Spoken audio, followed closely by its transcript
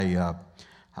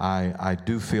I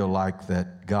do feel like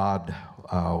that God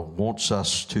wants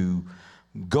us to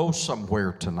go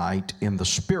somewhere tonight in the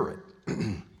Spirit.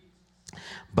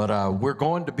 But we're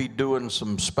going to be doing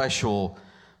some special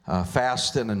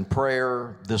fasting and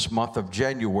prayer this month of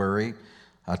January,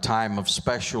 a time of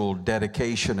special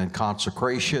dedication and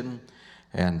consecration.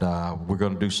 And we're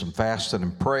going to do some fasting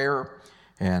and prayer.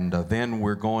 And then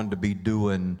we're going to be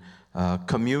doing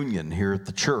communion here at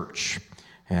the church.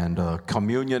 And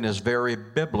communion is very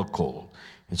biblical.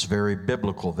 It's very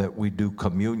biblical that we do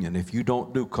communion. If you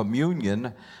don't do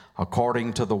communion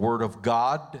according to the Word of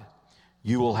God,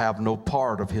 you will have no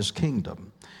part of His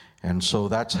kingdom. And so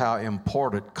that's how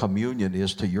important communion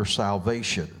is to your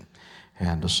salvation.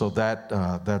 And so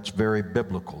that's very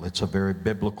biblical. It's a very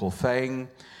biblical thing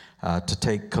to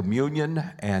take communion,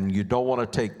 and you don't want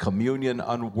to take communion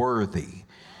unworthy.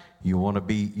 You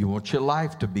want your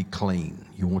life to be clean.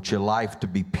 You want your life to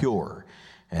be pure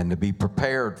and to be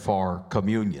prepared for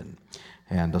communion.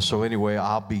 And so anyway,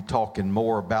 I'll be talking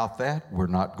more about that. We're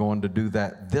not going to do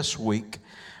that this week.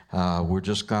 We're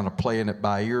just kind of playing it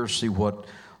by ear, see what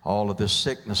all of this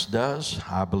sickness does.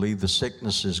 I believe the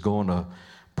sickness is going to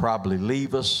probably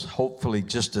leave us, hopefully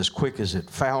just as quick as it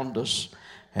found us.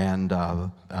 And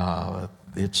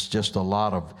it's just a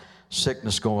lot of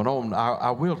sickness going on.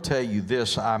 I will tell you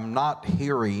this, I'm not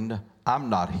hearing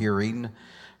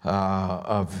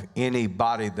of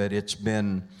anybody that it's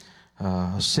been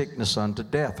sickness unto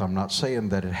death. I'm not saying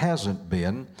that it hasn't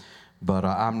been, but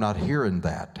I'm not hearing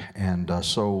that. And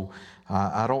so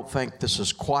I don't think this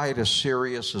is quite as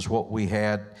serious as what we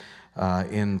had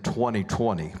in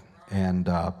 2020. And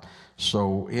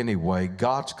so anyway,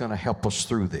 God's going to help us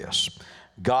through this.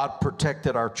 God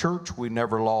protected our church. We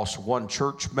never lost one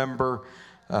church member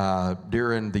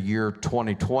during the year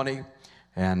 2020.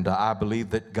 And I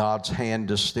believe that God's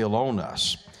hand is still on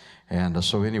us. And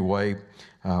so anyway,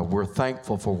 we're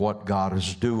thankful for what God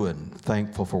is doing.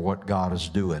 Thankful for what God is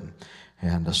doing.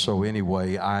 And so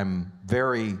anyway, I'm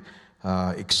very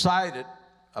excited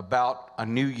about a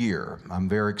new year. I'm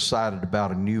very excited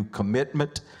about a new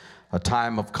commitment, a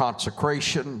time of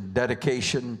consecration,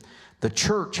 dedication. The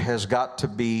church has got to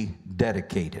be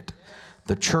dedicated.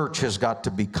 The church has got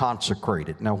to be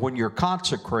consecrated. Now, when you're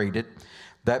consecrated,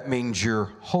 that means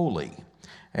you're holy,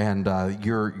 and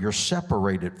you're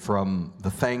separated from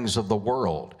the things of the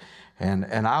world. And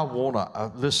I want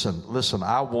to listen.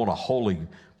 I want a holy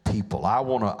people. I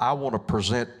want to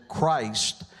present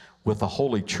Christ with a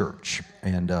holy church.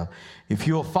 And if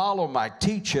you'll follow my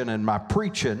teaching and my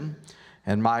preaching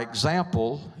and my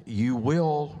example, you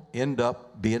will end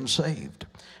up being saved.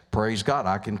 Praise God.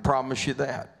 I can promise you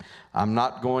that. I'm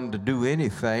not going to do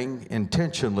anything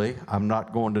intentionally. I'm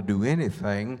not going to do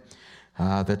anything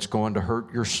that's going to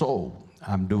hurt your soul.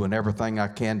 I'm doing everything I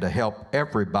can to help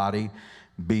everybody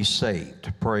be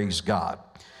saved. Praise God.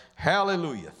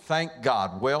 Hallelujah. Thank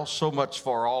God. Well, so much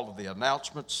for all of the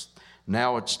announcements.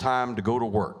 Now it's time to go to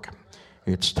work.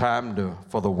 It's time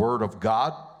for the Word of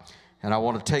God. And I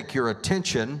want to take your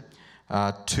attention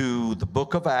to the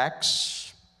book of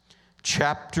Acts,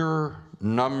 chapter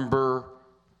number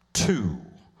 2.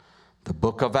 The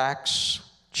book of Acts,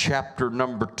 chapter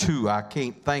number 2. I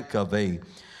can't think of a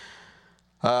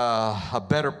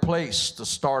better place to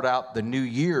start out the new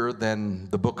year than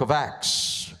the book of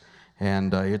Acts.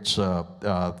 And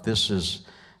this is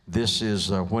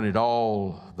when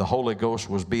the Holy Ghost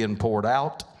was being poured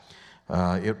out.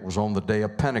 It was on the day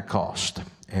of Pentecost.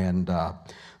 And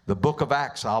the book of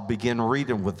Acts, I'll begin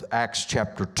reading with Acts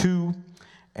chapter 2,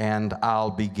 and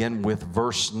I'll begin with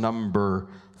verse number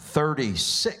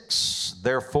 36.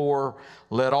 Therefore,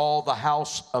 let all the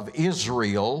house of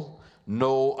Israel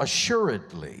know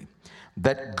assuredly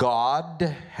that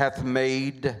God hath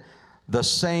made the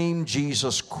same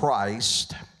Jesus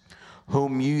Christ,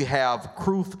 whom ye have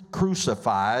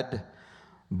crucified,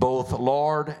 both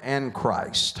Lord and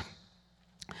Christ.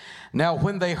 Now,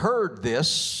 when they heard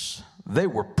this, they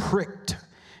were pricked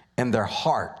in their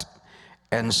heart,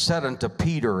 and said unto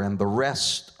Peter and the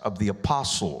rest of the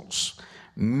apostles,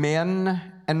 Men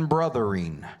and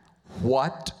brethren,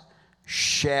 what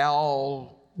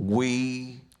shall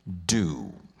we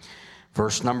do?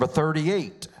 Verse number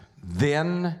 38,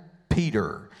 Then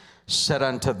Peter said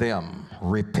unto them,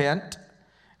 Repent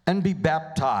and be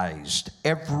baptized,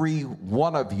 every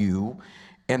one of you,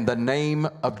 in the name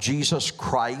of Jesus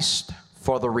Christ,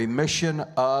 for the remission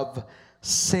of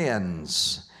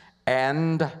sins,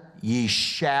 and ye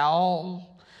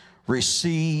shall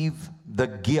receive the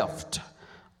gift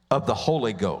of the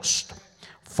Holy Ghost.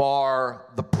 For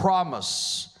the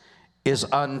promise is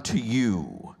unto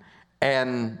you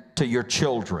and to your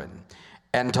children,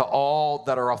 and to all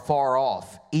that are afar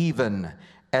off, even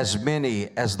as many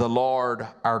as the Lord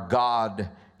our God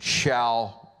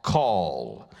shall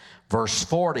call. Verse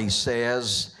 40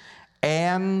 says,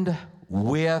 and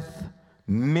with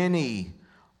many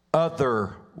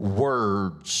other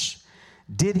words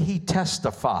did he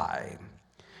testify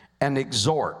and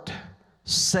exhort,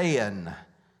 saying,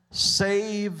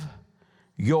 save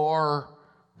yourselves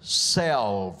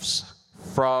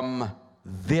from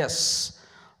this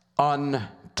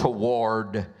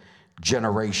untoward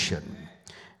generation.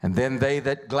 And then they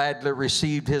that gladly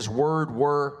received his word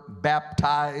were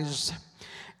baptized,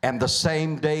 and the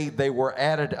same day they were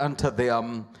added unto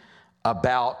them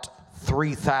about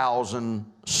 3,000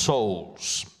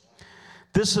 souls.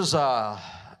 This is a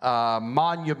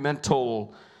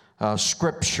monumental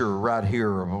scripture right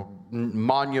here, a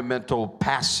monumental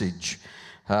passage.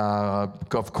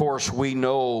 Of course, we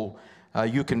know,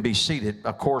 you can be seated.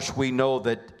 Of course, we know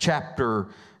that chapter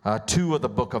 2 of the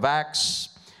book of Acts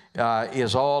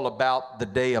is all about the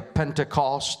day of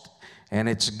Pentecost, and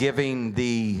it's giving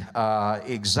the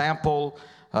example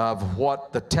of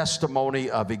what the testimony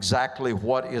of exactly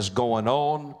what is going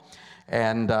on.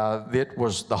 And it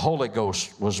was the Holy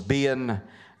Ghost was being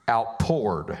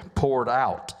poured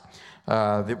out.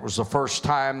 It was the first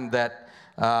time that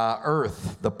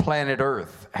Earth, the planet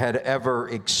Earth, had ever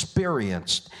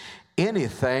experienced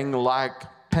anything like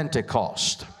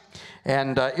Pentecost.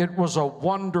 And it was a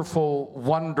wonderful,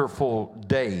 wonderful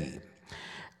day.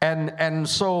 And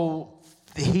so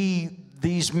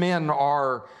these men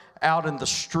are out in the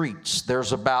streets.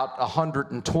 There's about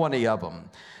 120 of them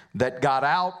that got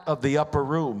out of the upper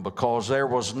room because there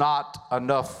was not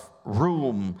enough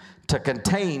room to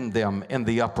contain them in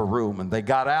the upper room. And they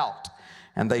got out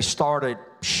and they started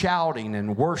shouting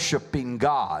and worshiping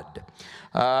God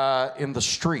in the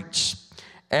streets.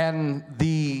 And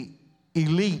the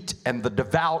elite and the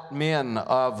devout men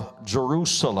of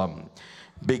Jerusalem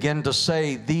begin to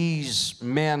say, these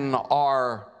men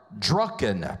are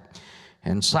drunken.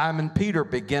 And Simon Peter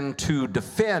began to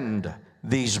defend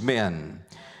these men.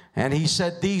 And he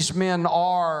said, these men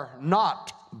are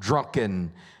not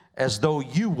drunken as though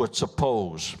you would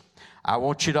suppose. I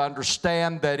want you to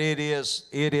understand that it is,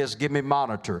 give me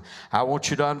monitor. I want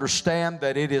you to understand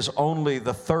that it is only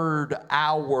the third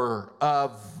hour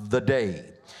of the day.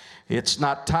 It's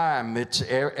not time.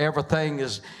 Everything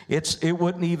is, it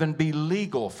wouldn't even be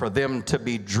legal for them to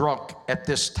be drunk at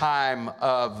this time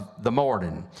of the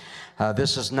morning.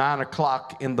 This is 9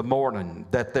 o'clock in the morning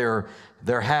that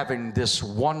they're having this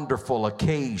wonderful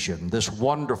occasion, this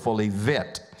wonderful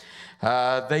event.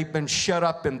 They've been shut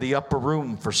up in the upper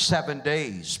room for 7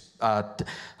 days,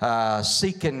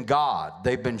 seeking God.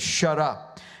 They've been shut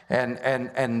up.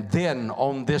 And then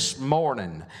on this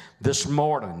morning,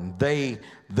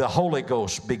 the Holy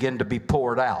Ghost began to be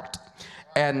poured out.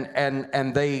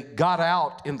 And they got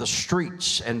out in the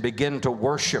streets and began to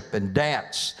worship and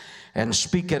dance and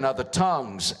speak in other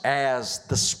tongues as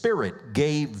the Spirit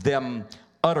gave them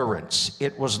utterance.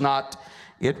 It was not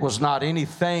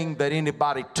anything that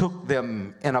anybody took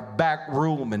them in a back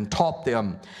room and taught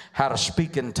them how to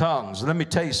speak in tongues. Let me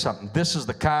tell you something. This is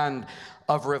the kind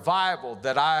of revival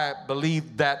that I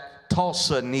believe that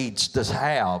Tulsa needs to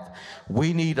have.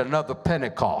 We need another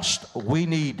Pentecost. We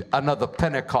need another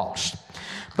Pentecost.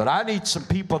 But I need some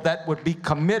people that would be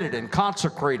committed and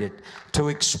consecrated to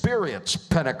experience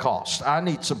Pentecost. I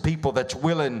need some people that's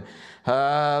willing.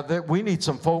 We need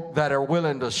some folk that are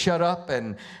willing to shut up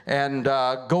and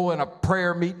go in a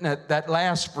prayer meeting that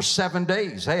lasts for 7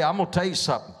 days. Hey, I'm going to tell you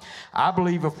something. I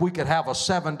believe if we could have a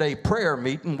 7-day prayer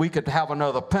meeting, we could have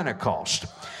another Pentecost.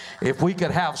 If we could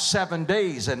have 7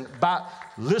 days, and by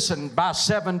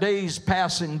 7 days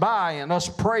passing by and us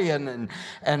praying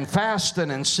and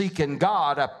fasting and seeking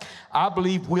God, I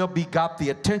believe we'll got the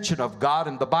attention of God.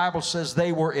 And the Bible says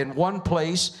they were in one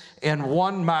place, in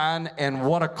one mind, and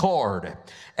one accord.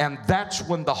 And that's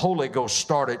when the Holy Ghost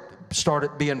started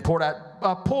being poured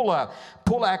out.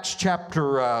 Pull Acts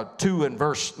chapter 2 and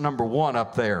verse number 1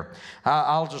 up there.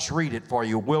 I'll just read it for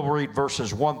you. We'll read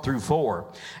verses 1 through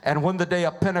 4. And when the day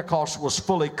of Pentecost was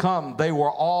fully come, they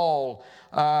were all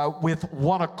with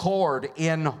one accord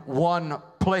in one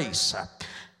place.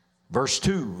 Verse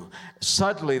 2,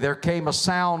 suddenly there came a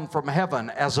sound from heaven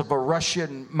as of a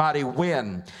rushing mighty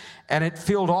wind, and it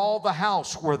filled all the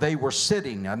house where they were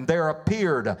sitting. And there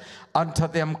appeared unto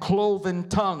them cloven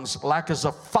tongues like as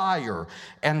a fire,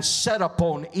 and set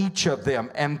upon each of them.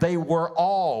 And they were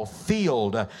all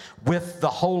filled with the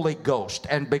Holy Ghost,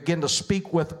 and began to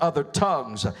speak with other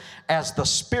tongues as the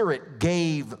Spirit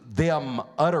gave them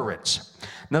utterance.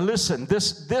 Now listen,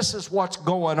 this is what's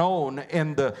going on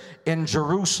in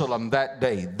Jerusalem that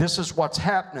day. This is what's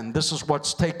happening. This is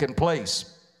what's taking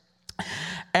place.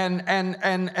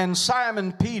 And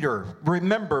Simon Peter,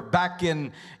 remember back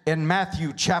in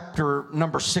Matthew chapter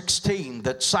number 16,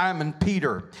 that Simon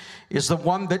Peter is the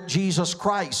one that Jesus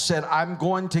Christ said, I'm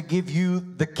going to give you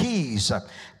the keys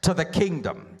to the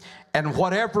kingdom. And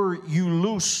whatever you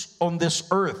loose on this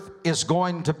earth is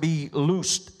going to be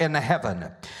loosed in heaven.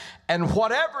 And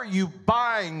whatever you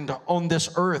bind on this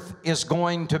earth is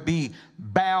going to be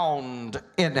bound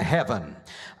in heaven.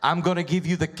 I'm going to give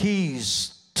you the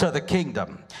keys to the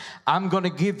kingdom. I'm going to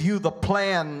give you the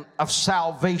plan of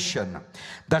salvation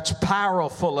that's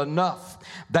powerful enough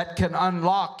that can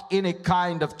unlock any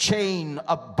kind of chain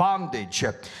of bondage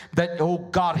that, oh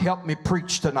God, help me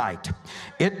preach tonight.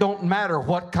 It don't matter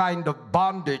what kind of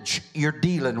bondage you're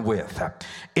dealing with.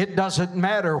 It doesn't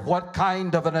matter what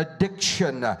kind of an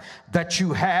addiction that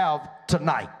you have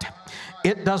tonight.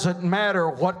 It doesn't matter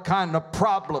what kind of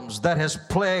problems that has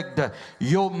plagued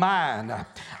your mind.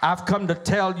 I've come to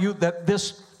tell you that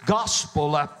this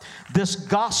gospel, this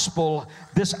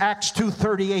Acts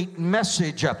 2:38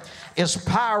 message is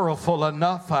powerful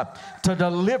enough to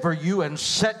deliver you and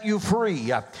set you free.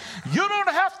 You don't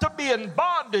have to be in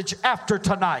bondage after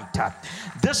tonight.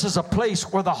 This is a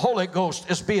place where the Holy Ghost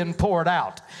is being poured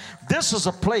out. This is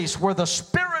a place where the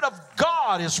Spirit of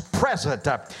God is present.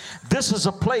 This is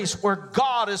a place where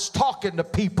God is talking to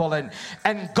people, and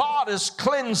God is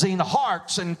cleansing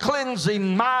hearts and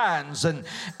cleansing minds, and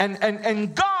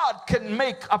God can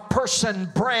make a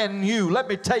person brand new. Let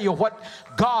me tell you what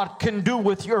God can do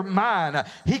with your mind.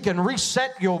 He can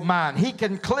reset your mind. He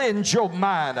can cleanse your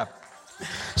mind.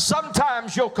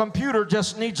 Sometimes your computer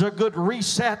just needs a good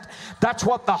reset. That's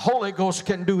what the Holy Ghost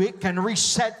can do. It can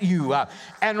reset you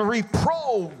and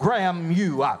reprogram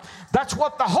you. That's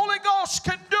what the Holy Ghost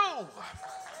can do.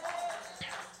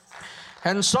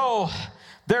 And so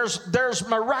there's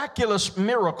miraculous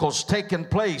miracles taking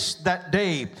place that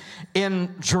day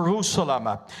in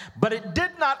Jerusalem. But it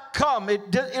did not come.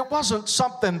 It wasn't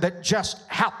something that just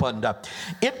happened.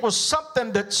 It was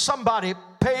something that somebody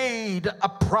paid a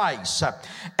price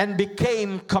and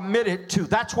became committed to.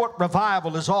 That's what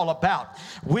revival is all about.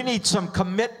 We need some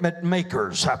commitment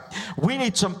makers. We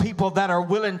need some people that are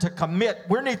willing to commit.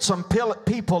 We need some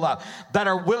people that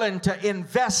are willing to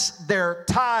invest their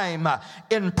time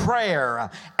in prayer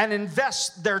and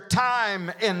invest their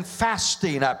time in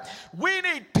fasting. We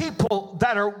need people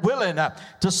that are willing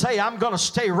to say, I'm going to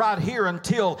stay right here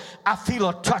until I feel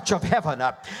a touch of heaven.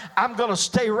 I'm going to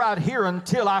stay right here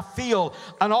until I feel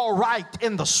an all right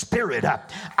in the spirit.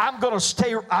 I'm going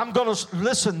to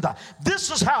listen. This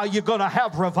is how you're going to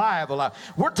have revival.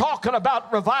 We're talking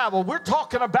about revival. We're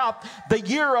talking about the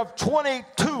year of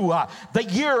 22, the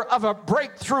year of a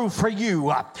breakthrough for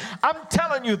you. I'm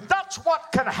telling you, that's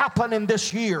what can happen in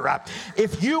this year.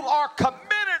 If you are committed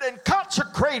and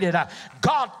consecrated,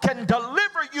 God can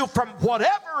deliver you from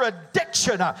whatever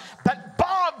addiction that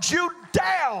bogs you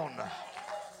down.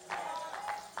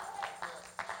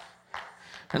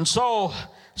 And so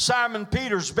Simon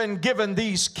Peter's been given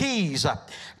these keys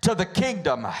to the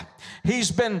kingdom. He's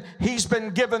been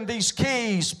given these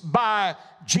keys by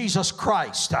Jesus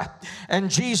Christ. And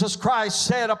Jesus Christ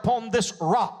said, upon this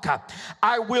rock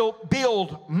I will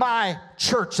build my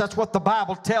church. That's what the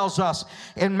Bible tells us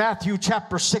in Matthew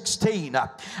chapter 16.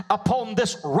 Upon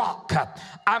this rock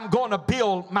I'm going to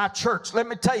build my church. Let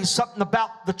me tell you something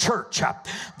about the church.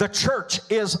 The church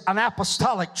is an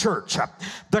apostolic church.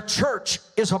 The church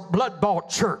is a blood-bought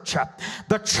church.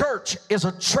 The church is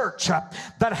a church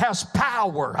that has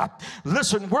power.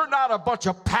 Listen, we're not a bunch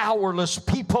of powerless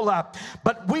people,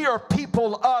 but we are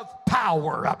people of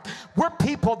power. We're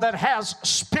people that has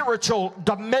spiritual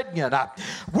dominion.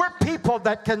 We're people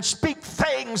that can speak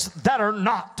things that are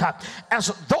not as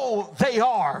though they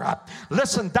are.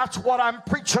 Listen, that's what I'm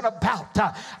preaching about.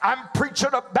 I'm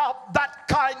preaching about that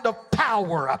kind of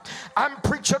power. I'm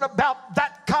preaching about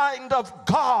that kind of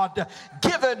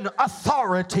God-given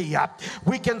authority.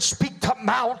 We can speak to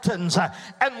mountains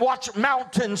and watch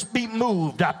mountains be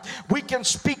moved. We can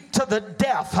speak to the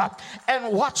deaf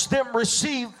and watch them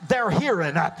receive their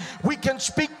hearing. We can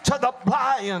speak to the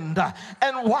blind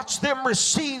and watch them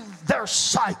receive their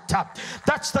sight.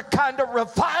 That's the kind of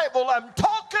revival I'm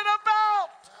talking about.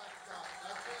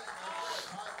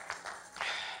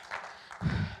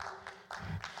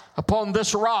 upon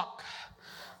this rock,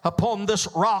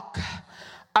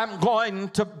 I'm going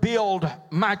to build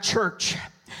my church,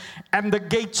 and the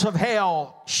gates of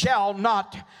hell shall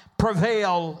not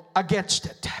prevail against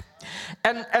it.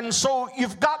 And so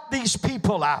you've got these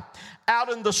people out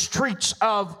in the streets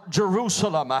of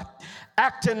Jerusalem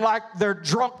acting like they're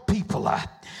drunk people.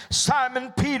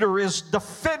 Simon Peter is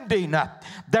defending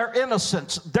their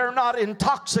innocence. They're not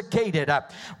intoxicated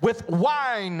with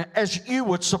wine as you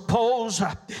would suppose.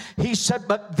 He said,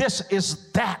 but this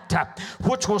is that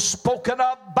which was spoken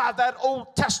of by that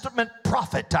Old Testament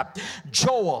prophet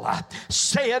Joel,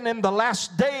 saying, in the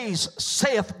last days,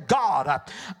 saith God,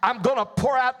 I'm going to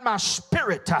pour out my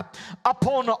spirit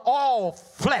upon all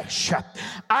flesh.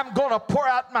 I'm going to pour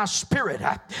out my spirit.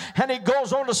 And he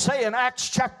goes on to say in Acts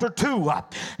chapter 2,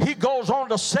 he goes on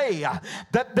to say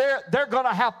that they're going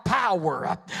to have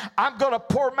power. I'm going to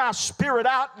pour my spirit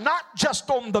out not just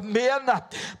on the men,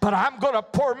 but I'm going to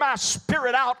pour my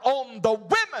spirit out on the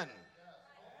women.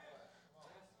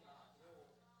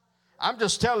 I'm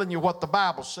just telling you what the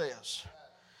Bible says.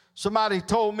 Somebody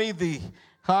told me here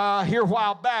a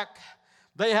while back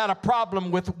they had a problem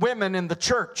with women in the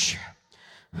church.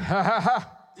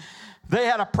 They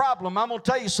had a problem. I'm going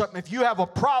to tell you something. If you have a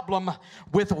problem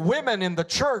with women in the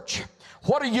church,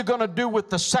 what are you going to do with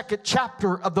the second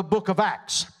chapter of the book of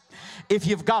Acts? If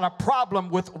you've got a problem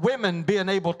with women being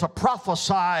able to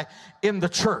prophesy in the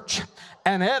church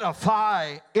and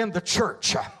edify in the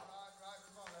church,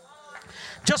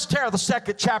 just tear the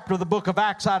second chapter of the book of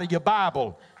Acts out of your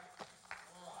Bible.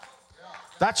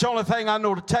 That's the only thing I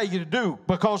know to tell you to do,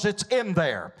 because it's in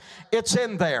there. It's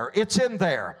in there. It's in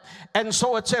there. And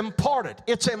so it's important.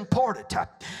 It's important.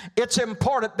 It's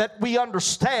important that we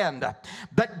understand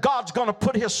that God's going to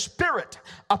put His Spirit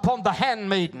upon the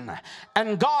handmaiden.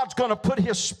 And God's going to put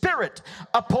His Spirit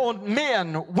upon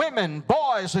men, women,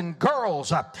 boys, and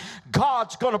girls.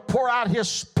 God's going to pour out His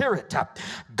Spirit.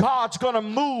 God's going to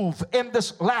move in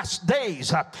this last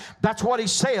days. That's what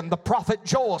He's saying. The prophet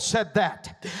Joel said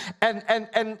that.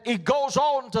 And he goes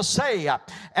on to say,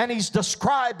 and he's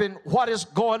describing what is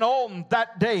going on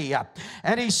that day.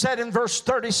 And he said in verse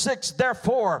 36,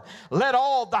 therefore, let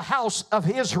all the house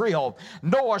of Israel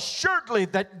know assuredly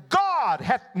that God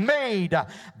hath made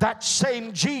that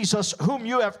same Jesus whom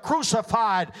you have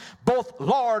crucified, both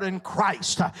Lord and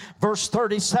Christ. Verse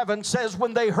 37 says,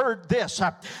 when they heard this,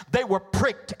 they were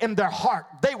pricked in their heart.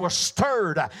 They were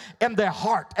stirred in their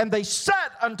heart. And they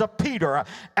said unto Peter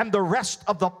and the rest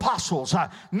of the apostles,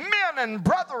 men and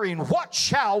brethren, what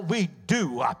shall we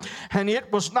do? And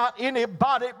it was not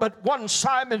anybody but one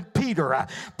Simon Peter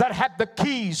that had the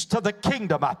keys to the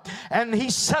kingdom. And he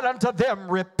said unto them,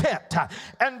 repent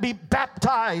and be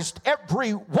baptized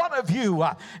every one of you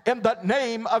in the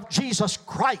name of Jesus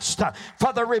Christ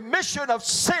for the remission of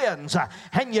sins,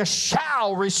 and you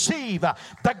shall receive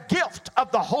the gift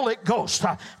of the Holy Ghost.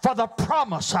 For the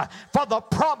promise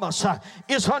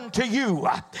is unto you.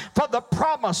 For the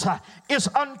promise is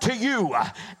unto you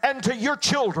and to your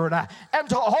children and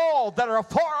to all that are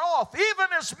far off, even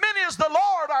as many as the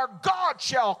Lord our God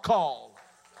shall call.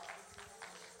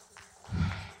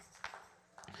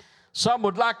 Some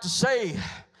would like to say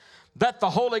that the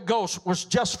Holy Ghost was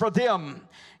just for them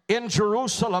in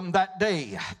Jerusalem that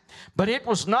day, but it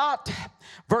was not.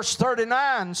 Verse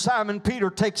 39, Simon Peter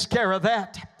takes care of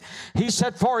that. He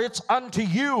said, for it's unto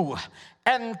you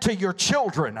and to your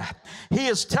children. He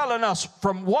is telling us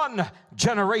from one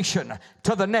generation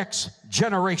to the next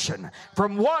generation.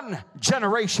 From one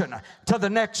generation to the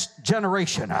next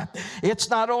generation. It's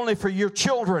not only for your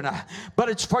children, but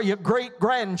it's for your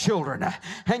great-grandchildren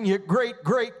and your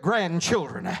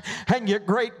great-great-grandchildren and your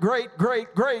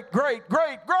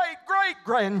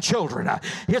great-great-great-great-great-great-great-great-grandchildren.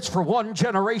 It's for one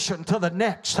generation to the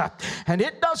next. And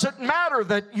it doesn't matter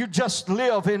that you just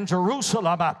live in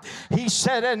Jerusalem. He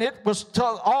said, and it was to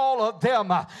all of them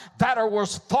that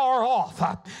was far off.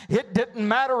 It didn't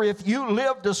matter if you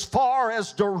lived as far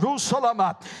as Jerusalem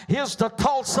is to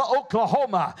Tulsa,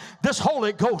 Oklahoma. This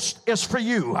Holy Ghost is for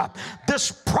you.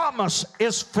 This promise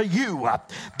is for you.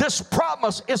 This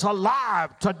promise is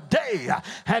alive today,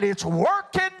 and it's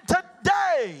working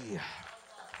today.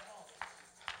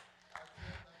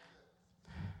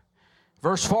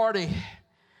 Verse 40,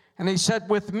 and he said,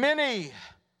 with many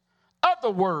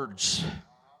other words.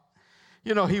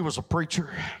 You know, he was a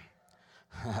preacher.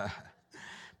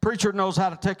 Preacher knows how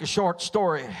to take a short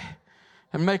story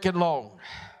and make it long.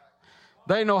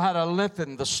 They know how to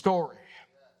lengthen the story.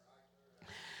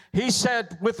 He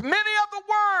said, with many other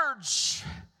words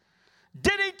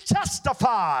did he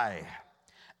testify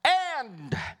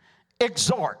and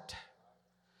exhort,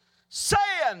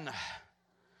 saying,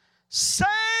 save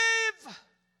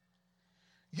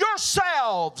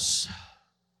yourselves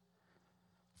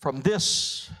from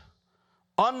this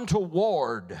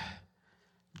untoward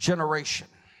generation.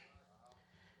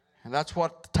 And that's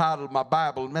what the title of my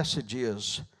Bible message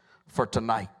is for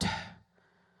tonight.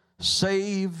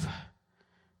 Save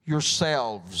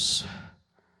yourselves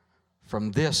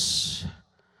from this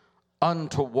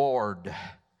untoward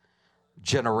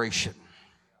generation.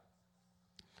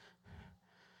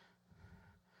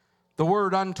 The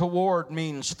word untoward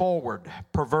means forward,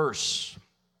 perverse,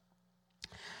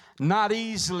 not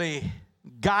easily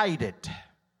guided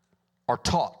or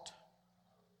taught.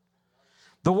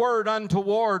 The word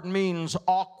untoward means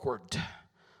awkward,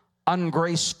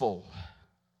 ungraceful,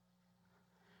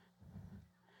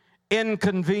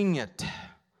 inconvenient,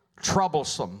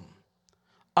 troublesome,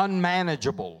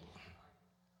 unmanageable.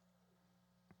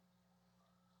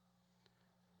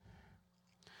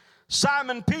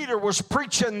 Simon Peter was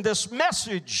preaching this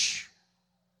message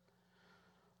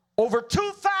over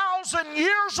 2,000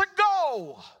 years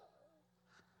ago.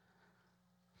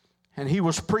 And he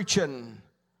was preaching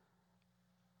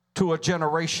to a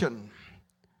generation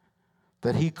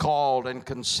that he called and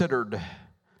considered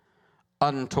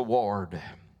untoward.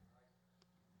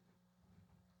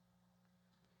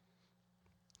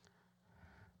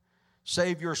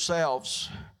 Save yourselves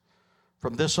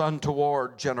from this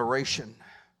untoward generation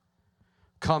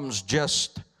comes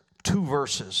just 2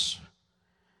 verses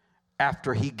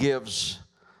after he gives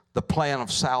the plan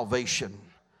of salvation,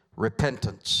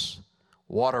 repentance,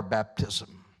 water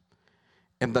baptism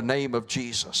in the name of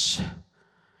Jesus.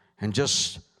 And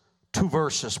just 2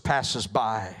 verses passes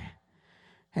by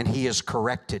and he is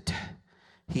corrected.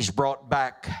 He's brought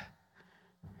back.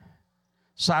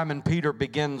 Simon Peter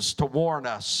begins to warn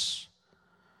us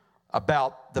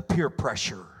about the peer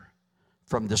pressure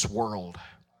from this world.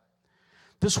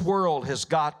 This world has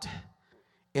got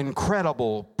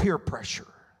incredible peer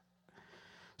pressure.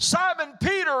 Simon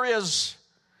Peter is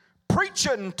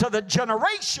preaching to the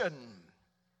generation.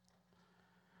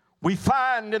 We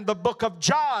find in the book of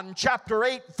John, chapter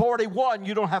 8:41,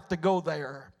 you don't have to go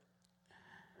there.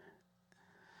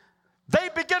 They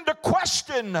begin to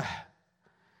question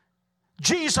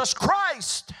Jesus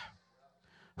Christ,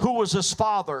 who was his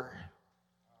Father.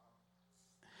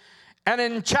 And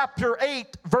in chapter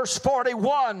 8, verse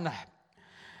 41,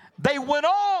 they went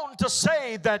on to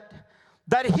say that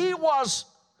he was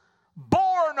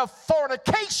born of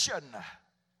fornication.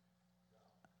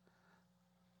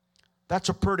 That's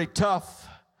a pretty tough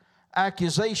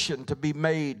accusation to be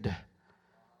made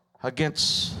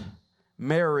against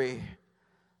Mary,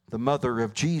 the mother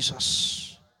of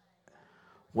Jesus.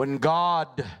 When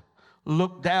God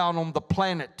looked down on the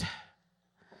planet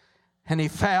and he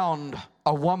found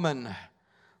a woman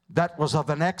that was of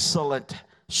an excellent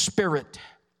spirit,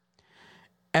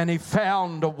 and he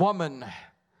found a woman,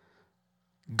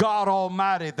 God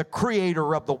Almighty, the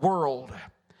creator of the world,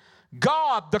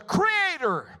 God the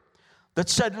creator, that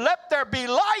said, let there be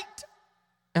light,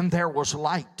 and there was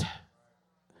light.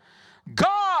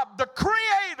 God the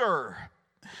creator,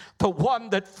 the one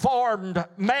that formed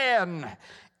man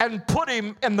and put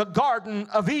him in the Garden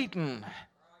of Eden,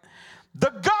 the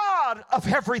God of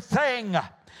everything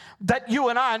that you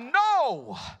and I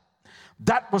know,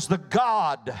 that was the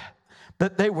God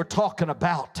that they were talking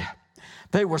about.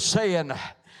 They were saying,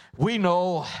 we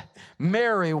know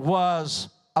Mary was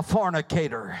a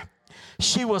fornicator.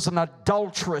 She was an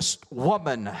adulterous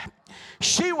woman.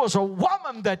 She was a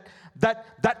woman that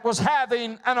was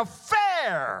having an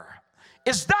affair.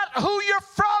 Is that who you're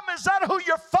from? Is that who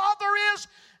your father is?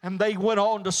 And they went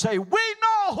on to say, we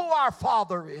know who our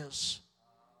Father is.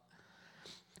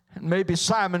 And maybe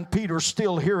Simon Peter's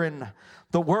still hearing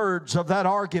the words of that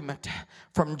argument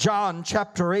from John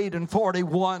chapter 8 and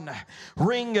 41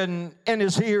 ringing in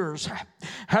his ears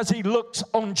as he looks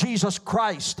on Jesus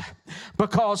Christ,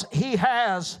 because he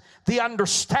has the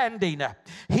understanding.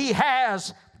 He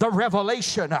has the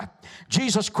revelation.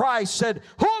 Jesus Christ said,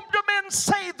 whom do men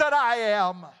say that I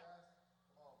am?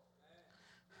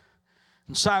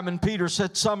 And Simon Peter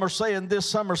said, some are saying this,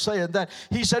 some are saying that.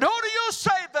 He said, who do you say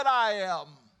that I am?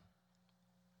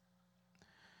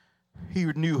 He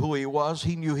knew who he was.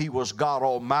 He knew he was God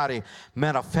Almighty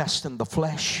manifest in the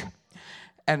flesh.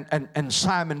 And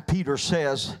Simon Peter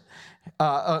says,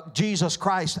 Jesus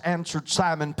Christ answered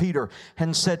Simon Peter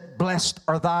and said, blessed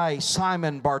are thy,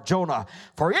 Simon Bar-Jonah,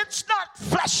 for it's not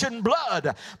flesh and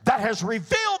blood that has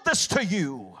revealed this to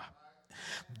you.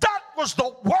 That was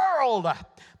the world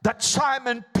that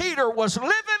Simon Peter was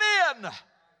living in.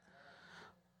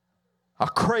 A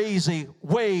crazy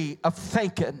way of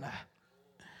thinking.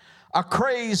 A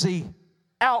crazy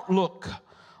outlook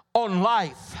on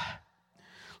life.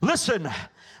 Listen,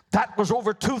 That was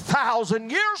over 2,000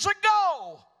 years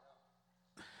ago.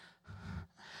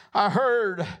 I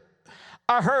heard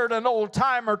an old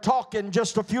timer talking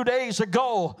just a few days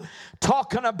ago,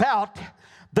 talking about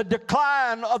the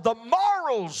decline of the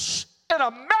morals in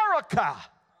America.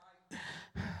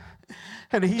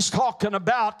 And he's talking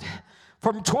about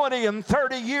from 20 and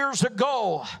 30 years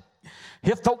ago.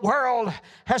 If the world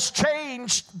has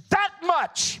changed that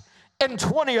much in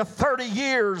 20 or 30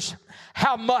 years,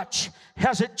 how much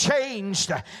has it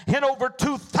changed in over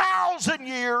 2,000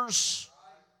 years?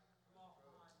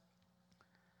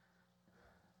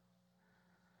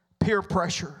 Peer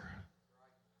pressure.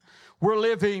 We're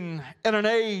living in an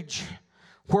age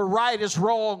where right is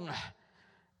wrong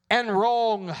and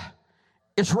wrong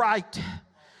is right.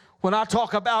 When I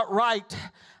talk about right,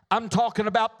 I'm talking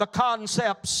about the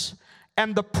concepts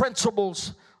and the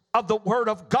principles of the Word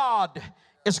of God.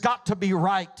 It's got to be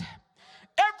right.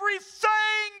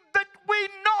 Everything that we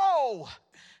know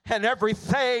and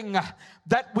everything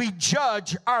that we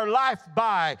judge our life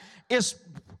by is,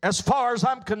 as far as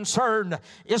I'm concerned,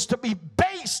 is to be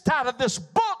based out of this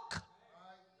book.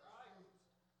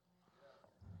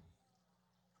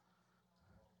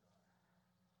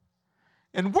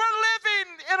 And we're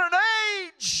living in an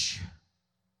age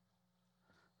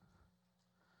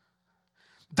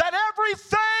that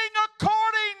everything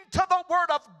according to the Word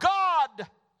of God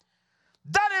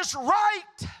that is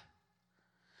right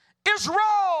is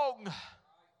wrong.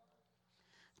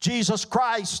 Jesus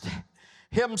Christ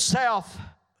Himself,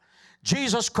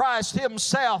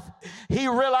 He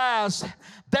realized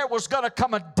there was going to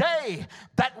come a day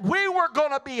that we were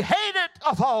going to be hated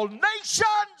of all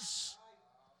nations.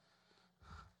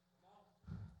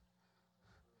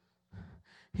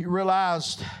 He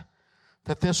realized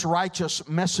that this righteous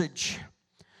message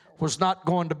was not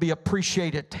going to be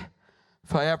appreciated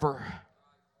forever.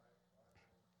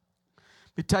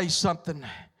 Let me tell you something.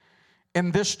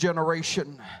 In this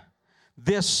generation,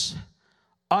 this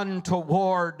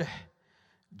untoward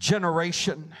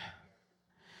generation,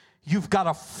 you've got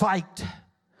to fight.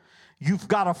 You've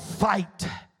got to fight.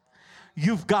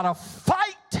 You've got to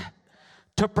fight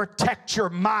to protect your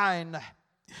mind.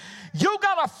 You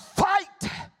got to fight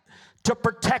to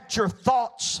protect your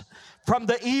thoughts from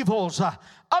the evils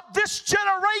of this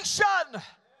generation.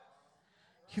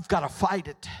 You've got to fight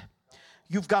it.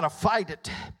 You've got to fight it.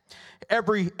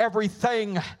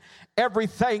 Everything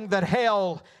that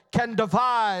hell can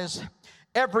devise,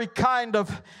 every kind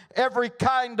of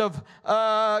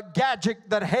gadget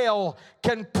that hell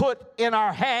can put in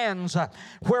our hands,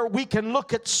 where we can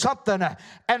look at something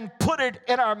and put it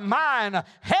in our mind.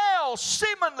 Hell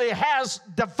seemingly has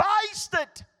devised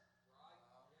it.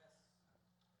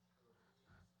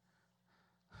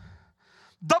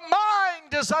 The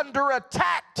mind is under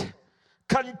attack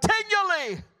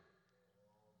continually.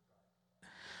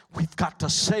 We've got to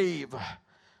save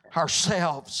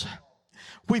ourselves.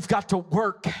 We've got to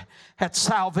work at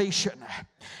salvation.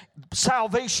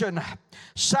 Salvation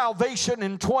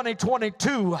in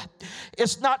 2022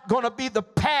 is not going to be the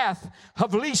path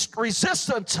of least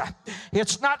resistance.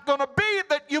 It's not going to be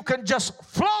that you can just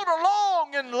float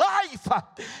along in life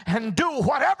and do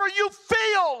whatever you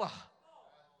feel.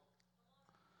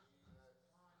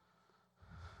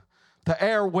 The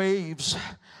airwaves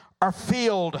are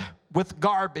filled with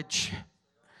garbage.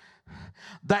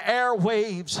 The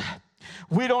airwaves,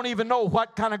 we don't even know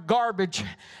what kind of garbage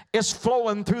is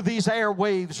flowing through these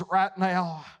airwaves right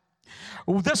now.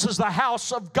 This is the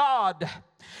house of God.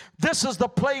 This is the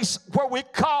place where we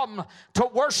come to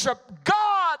worship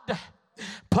God.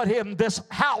 But in this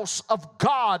house of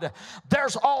God,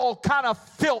 there's all kind of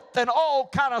filth and all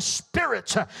kind of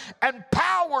spirits and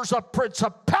powers of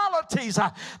principalities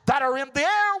that are in the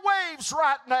airwaves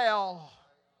right now.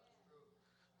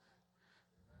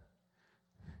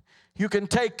 You can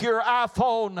take your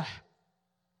iPhone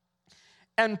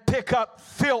and pick up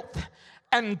filth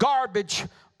and garbage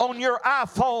on your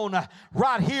iPhone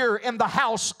right here in the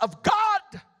house of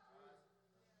God.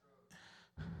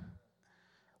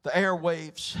 The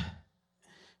airwaves.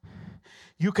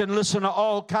 You can listen to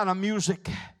all kind of music.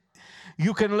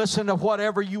 You can listen to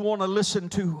whatever you want to listen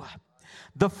to.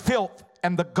 The filth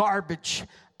and the garbage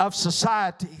of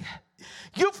society.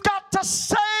 You've got to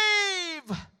save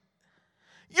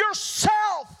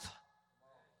yourself.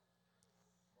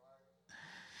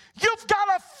 You've got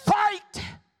to fight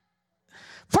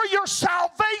for your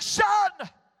salvation.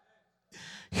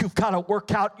 You've got to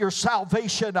work out your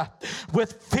salvation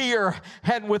with fear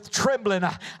and with trembling.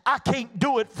 I can't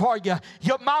do it for you.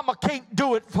 Your mama can't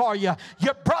do it for you.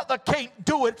 Your brother can't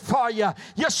do it for you.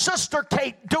 Your sister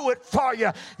can't do it for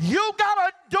you. You got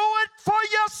to do it for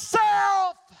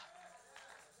yourself.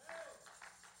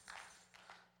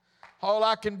 All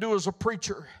I can do as a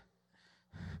preacher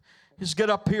is get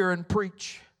up here and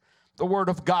preach the Word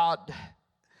of God.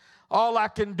 All I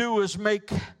can do is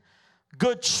make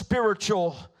good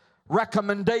spiritual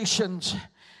recommendations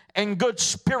and good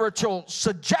spiritual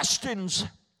suggestions.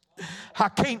 I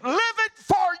can't live it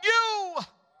for you.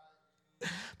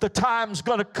 The time's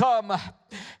going to come.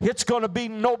 It's going to be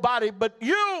nobody but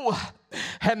you.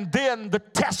 And then the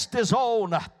test is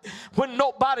on when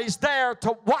nobody's there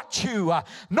to watch you.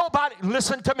 Nobody,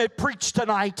 listen to me preach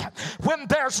tonight. When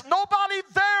there's nobody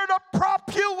there to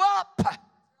prop you up,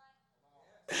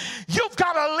 you've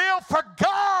got to live for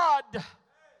God.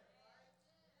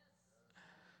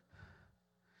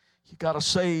 You got to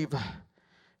save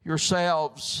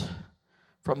yourselves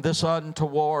from this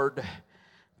untoward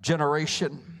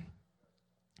generation.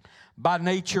 By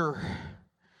nature,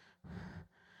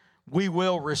 we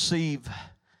will receive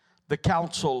the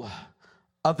counsel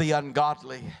of the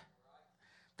ungodly.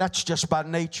 That's just by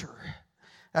nature.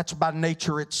 That's by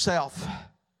nature itself.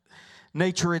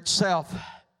 Nature itself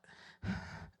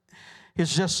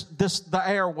is just this, the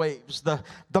airwaves,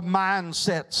 the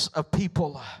mindsets of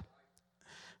people.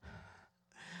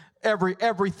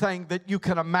 Everything that you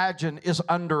can imagine is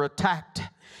under attack.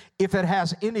 If it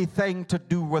has anything to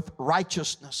do with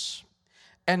righteousness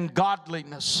and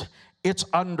godliness, it's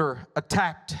under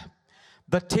attack.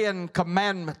 The 10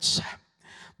 Commandments,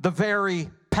 the very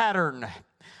pattern,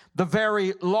 the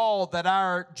very law that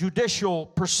our judicial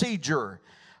procedure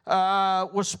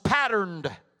was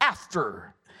patterned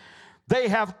after. They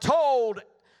have told,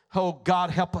 oh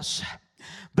God help us,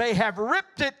 they have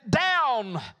ripped it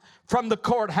down from the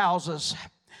courthouses.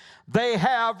 They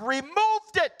have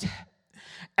removed it.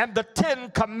 And the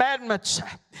 10 Commandments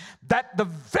that the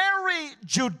very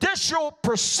judicial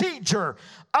procedure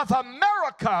of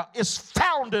America is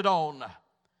founded on.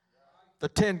 The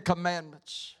 10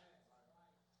 Commandments.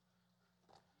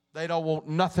 They don't want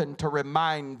nothing to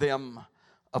remind them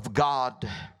of God.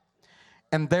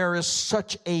 And there is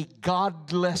such a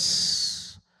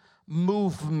godless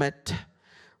movement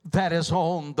that is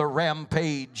on the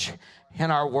rampage in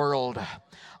our world.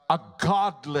 A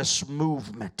godless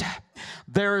movement.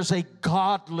 There is a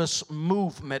godless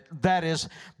movement that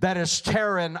is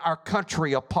tearing our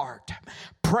country apart.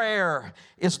 Prayer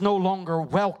is no longer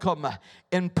welcome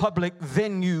in public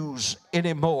venues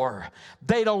anymore.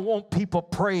 They don't want people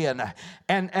praying.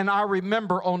 And I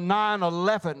remember on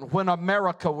 9/11 when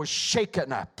America was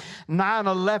shaken.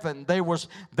 9/11,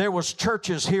 there was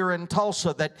churches here in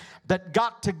Tulsa that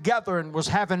got together and was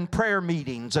having prayer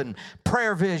meetings and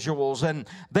prayer visuals, and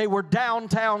they were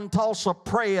downtown Tulsa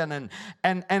praying,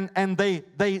 and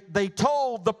they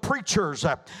told the preachers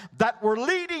that were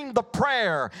leading the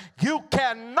prayer, you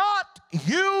cannot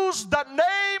use the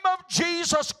name of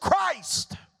Jesus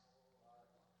Christ.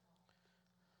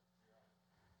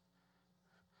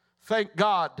 Thank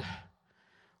God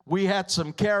we had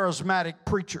some charismatic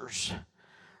preachers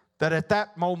that at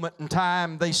that moment in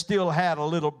time they still had a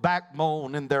little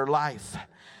backbone in their life.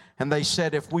 And they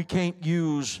said, if we can't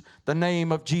use the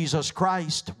name of Jesus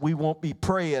Christ, we won't be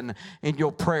praying in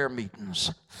your prayer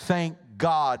meetings. Thank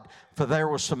God, for there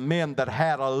were some men that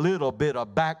had a little bit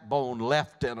of backbone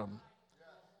left in them.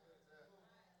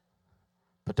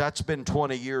 But that's been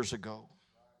 20 years ago.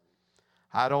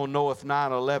 I don't know if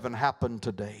 9/11 happened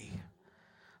today.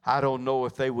 I don't know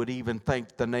if they would even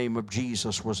think the name of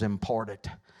Jesus was important,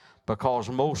 because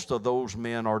most of those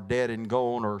men are dead and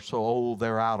gone, or so old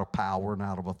they're out of power and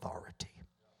out of authority.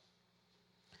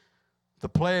 The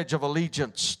Pledge of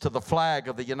Allegiance to the flag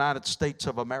of the United States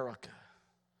of America.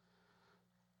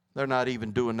 They're not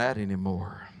even doing that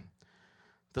anymore.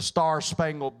 The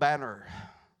Star-Spangled Banner,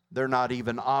 they're not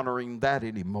even honoring that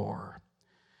anymore.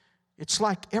 It's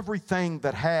like everything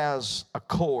that has a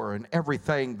core and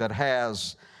everything that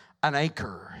has an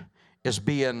anchor is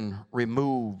being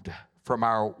removed from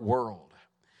our world.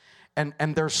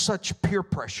 And there's such peer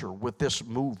pressure with this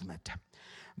movement.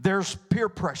 There's peer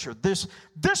pressure. This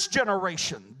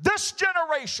generation,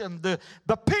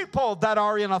 the people that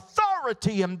are in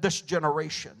authority in this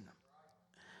generation,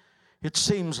 it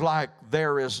seems like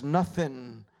there is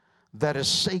nothing that is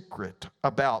sacred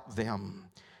about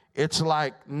them. It's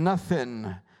like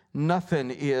nothing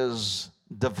is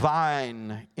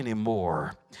divine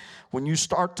anymore. When you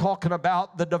start talking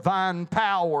about the divine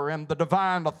power and the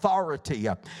divine authority,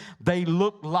 they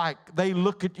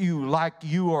look at you like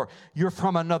you're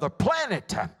from another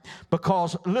planet.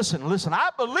 Because listen, I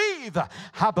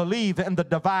believe in the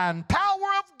divine power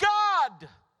of God.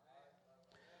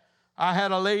 I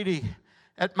had a lady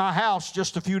at my house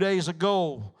just a few days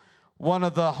ago, one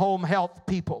of the home health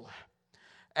people,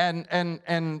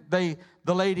 the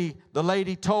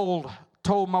lady told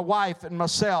my wife and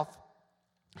myself,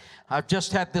 I've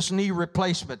just had this knee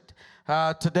replacement.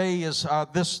 Today is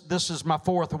this is my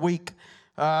 4th week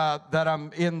that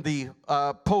I'm in the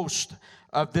post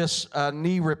of this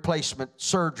knee replacement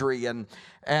surgery, and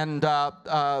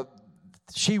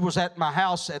she was at my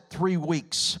house at 3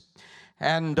 weeks,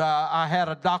 and I had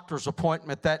a doctor's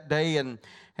appointment that day,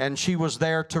 and she was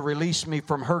there to release me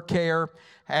from her care,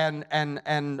 and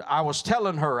I was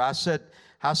telling her,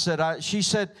 she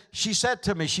said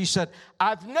to me,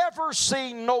 I've never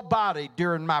seen nobody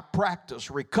during my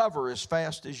practice recover as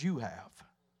fast as you have.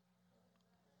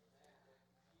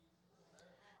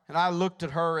 And I looked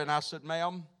at her and I said,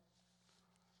 ma'am,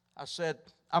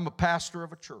 I'm a pastor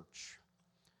of a church.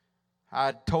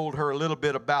 I told her a little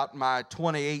bit about my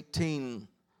 2018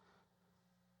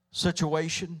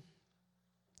 situation.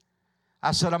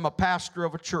 I said, I'm a pastor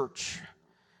of a church.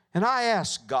 And I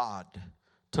asked God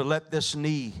to let this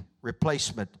knee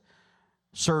replacement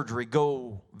surgery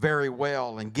go very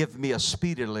well and give me a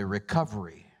speedily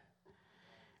recovery.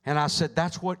 And I said,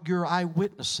 that's what you're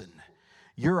eyewitnessing.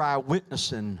 You're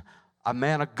eyewitnessing a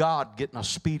man of God getting a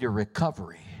speedy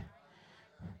recovery.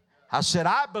 I said,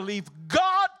 I believe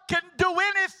God can do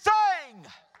anything.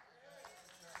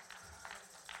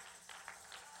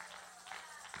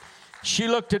 She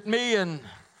looked at me and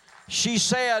she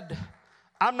said,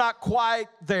 I'm not quite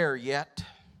there yet.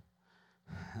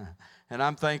 And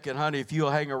I'm thinking, honey, if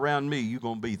you'll hang around me, you're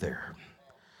going to be there.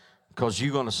 Because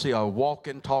you're going to see a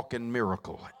walking, talking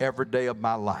miracle every day of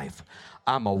my life.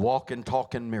 I'm a walking,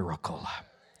 talking miracle.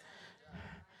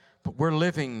 But we're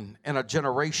living in a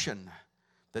generation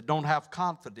that don't have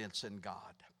confidence in God.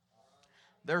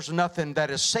 There's nothing that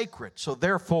is sacred. So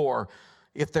therefore,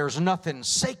 if there's nothing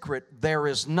sacred, there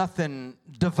is nothing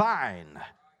divine.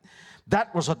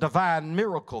 That was a divine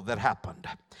miracle that happened.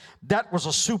 That was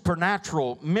a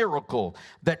supernatural miracle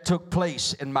that took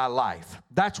place in my life.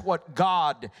 That's what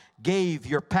God gave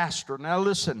your pastor. Now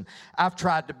listen, I've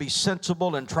tried to be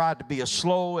sensible and tried to be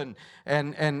slow, and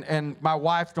my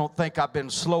wife don't think I've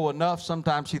been slow enough.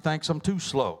 Sometimes she thinks I'm too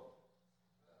slow.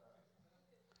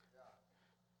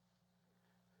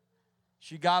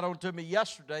 She got on to me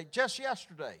yesterday, just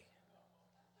yesterday.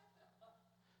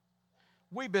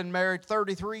 We've been married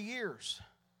 33 years.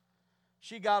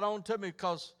 She got on to me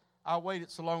because I waited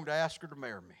so long to ask her to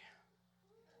marry me.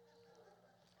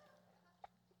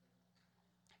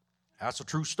 That's a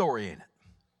true story, ain't it?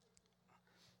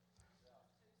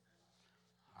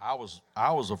 I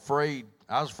was afraid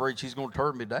she's going to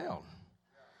turn me down.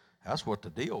 That's what the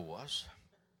deal was.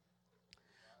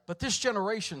 But this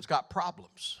generation's got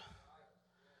problems.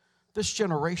 This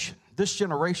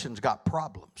generation's got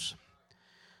problems.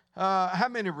 How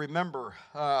many remember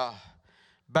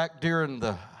back during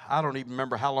I don't even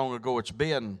remember how long ago it's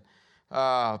been,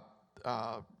 how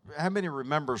many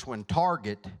remembers when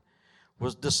Target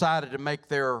was decided to make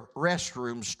their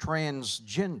restrooms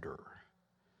transgender?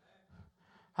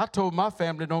 I told my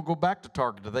family don't go back to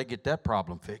Target till they get that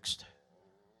problem fixed.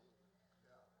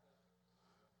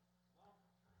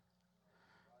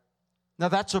 Now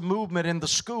that's a movement in the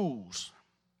schools.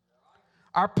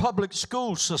 Our public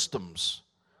school systems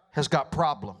has got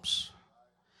problems.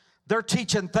 They're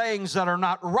teaching things that are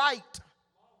not right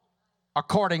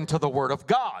according to the Word of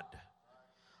God.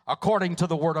 According to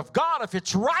the Word of God, if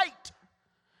it's right,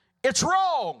 it's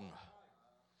wrong.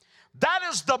 That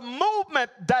is the movement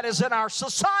that is in our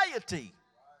society.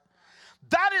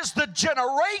 That is the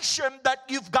generation that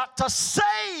you've got to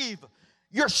save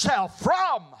yourself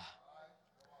from.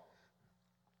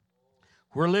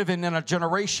 We're living in a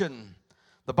generation,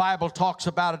 the Bible talks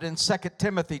about it in 2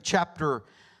 Timothy chapter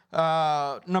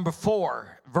number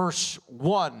 4, verse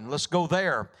 1. Let's go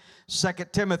there. 2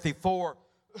 Timothy 4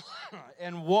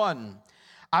 and 1.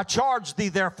 I charge thee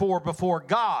therefore before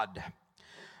God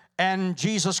and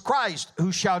Jesus Christ,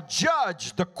 who shall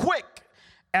judge the quick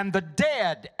and the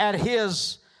dead at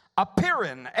his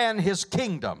appearing and his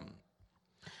kingdom.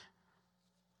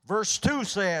 Verse 2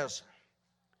 says,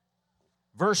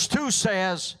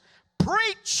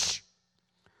 preach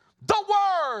the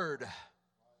word.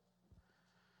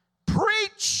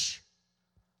 Preach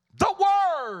the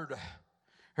word.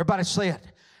 Everybody say it.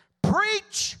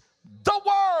 Preach the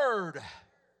word.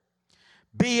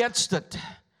 Be instant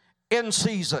in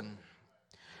season.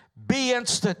 Be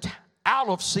instant out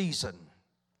of season.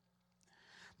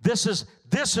 This is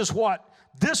what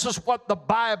the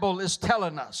Bible is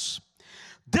telling us.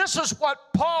 This is what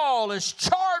Paul is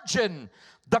charging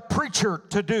the preacher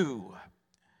to do.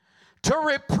 To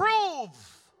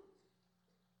reprove,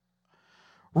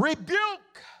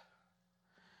 rebuke,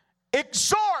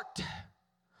 exhort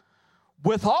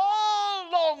with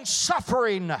all long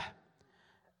suffering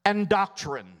and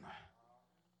doctrine.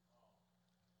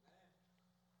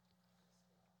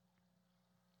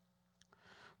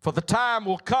 For the time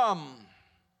will come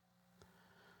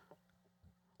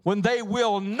when they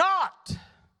will not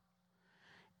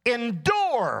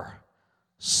endure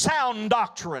sound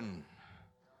doctrine,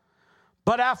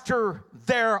 but after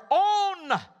their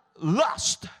own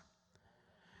lust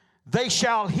they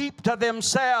shall heap to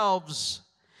themselves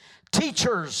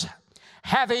teachers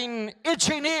having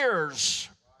itching ears,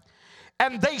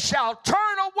 and they shall turn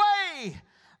away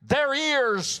their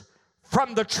ears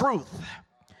from the truth,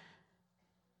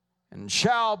 and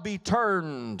shall be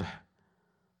turned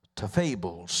to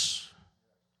fables.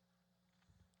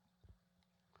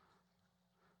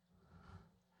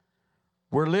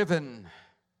 We're living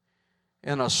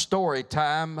in a story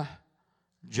time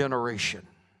generation.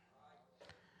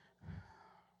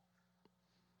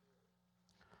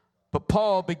 But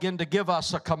Paul began to give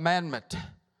us a commandment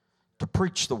to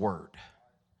preach the word.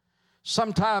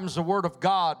 Sometimes the word of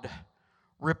God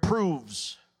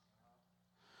reproves.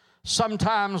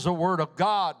 Sometimes the word of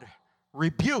God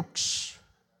rebukes.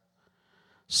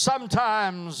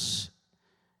 Sometimes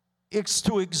it's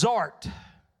to exhort.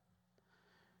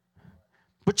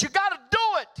 But you got to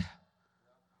do it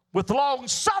with long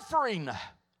suffering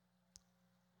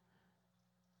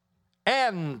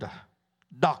and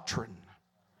doctrine.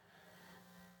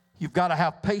 You've got to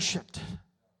have patience.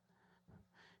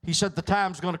 He said the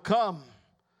time's going to come,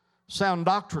 sound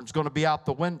doctrine's going to be out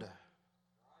the window.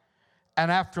 And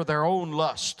after their own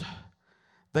lust,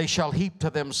 they shall heap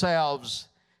to themselves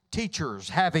teachers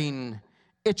having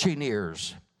itching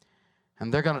ears.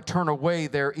 And they're going to turn away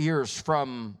their ears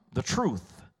from the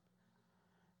truth.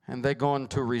 And they're going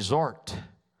to resort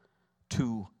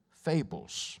to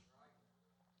fables.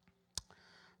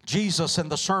 Jesus in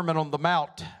the Sermon on the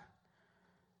Mount,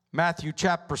 Matthew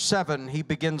chapter 7, he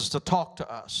begins to talk to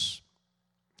us.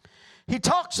 He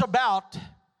talks about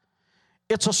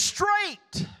it's a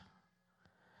straight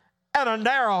and a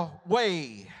narrow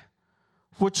way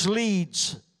which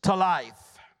leads to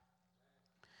life.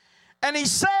 And he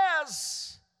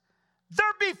says,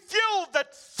 there be few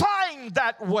that find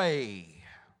that way.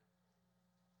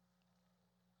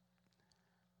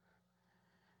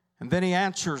 And then he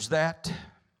answers that.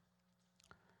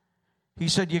 He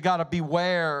said, you got to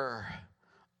beware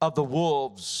of the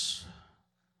wolves.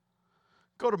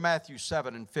 Go to Matthew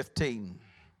 7 and 15.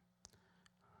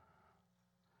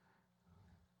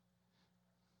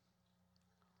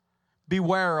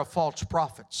 Beware of false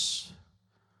prophets,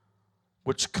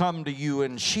 which come to you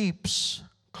in sheep's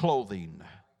clothing,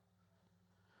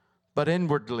 but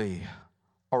inwardly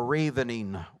are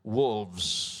ravening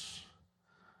wolves.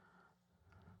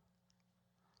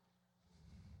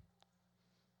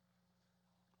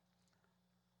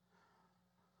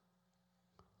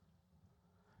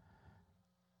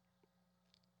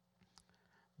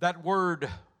 That word,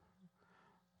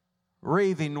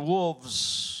 raving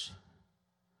wolves,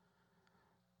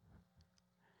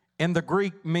 in the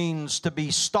Greek means to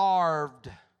be starved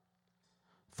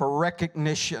for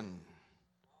recognition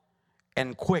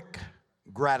and quick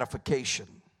gratification.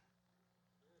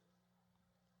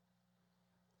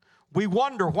 We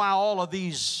wonder why all of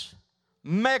these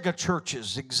mega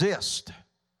churches exist.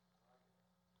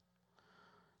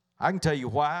 I can tell you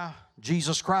why.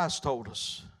 Jesus Christ told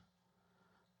us.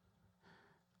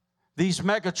 These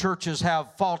mega churches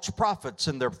have false prophets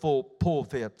in their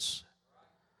pulpits.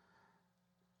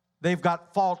 They've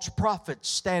got false prophets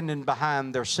standing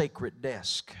behind their sacred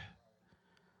desk.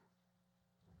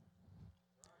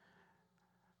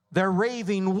 They're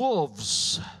raving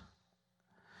wolves.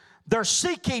 They're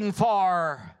seeking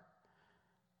for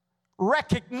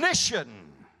recognition.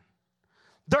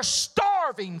 They're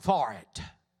starving for it.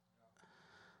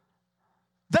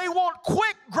 They want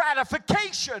quick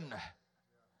gratification.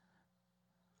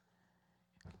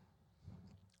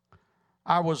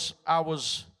 I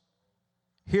was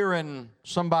hearing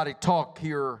somebody talk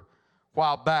here a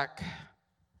while back,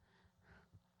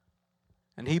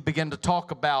 and he began to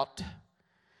talk about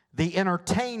the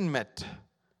entertainment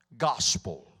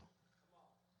gospel.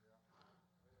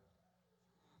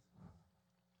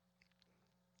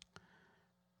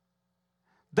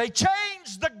 They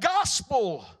changed the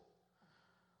gospel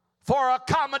for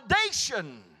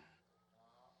accommodation.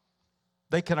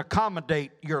 They can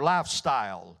accommodate your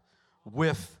lifestyle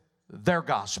with their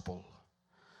gospel.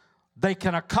 They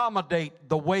can accommodate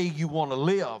the way you want to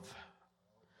live.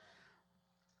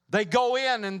 They go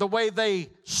in, and the way they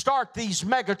start these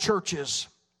mega churches,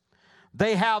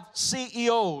 they have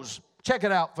CEOs. Check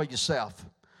it out for yourself.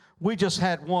 We just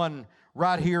had one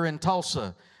right here in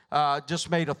Tulsa. just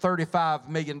made a $35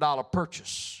 million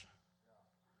purchase.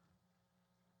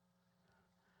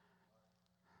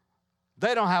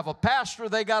 They don't have a pastor,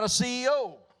 they got a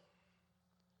CEO.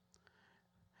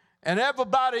 And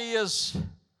everybody is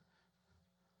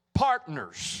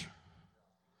partners.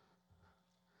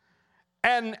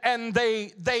 And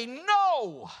they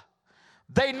know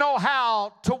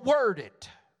how to word it.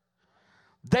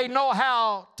 They know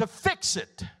how to fix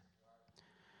it.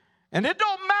 And it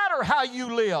don't matter how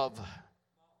you live,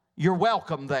 you're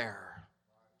welcome there.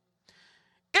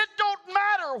 It don't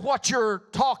matter what you're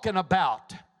talking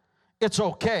about. It's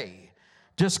okay.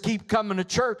 Just keep coming to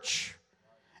church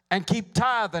and keep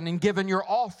tithing and giving your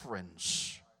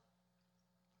offerings.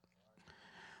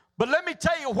 But let me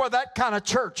tell you where that kind of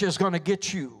church is going to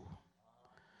get you.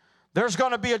 There's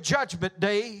going to be a judgment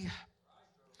day,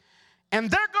 and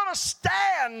they're going to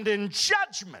stand in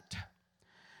judgment,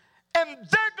 and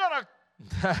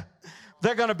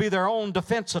they're going to be their own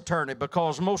defense attorney,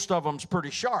 because most of them's pretty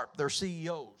sharp. They're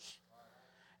CEOs,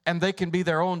 and they can be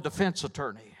their own defense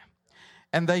attorney.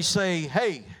 And they say,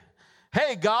 hey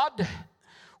God,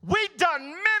 we've done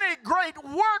many great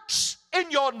works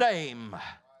in your name.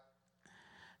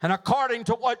 And according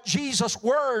to what Jesus'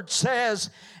 word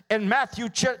says in Matthew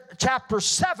chapter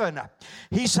 7,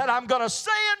 he said, I'm going to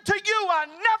say unto you, I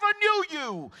never knew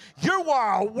you. You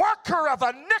are a worker of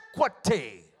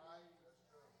iniquity.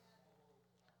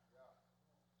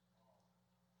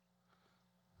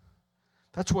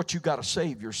 That's what you got to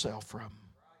save yourself from.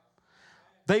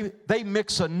 They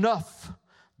mix enough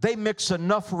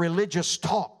religious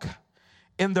talk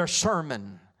in their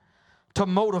sermon to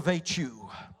motivate you.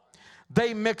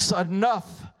 They mix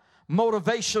enough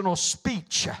motivational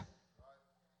speech.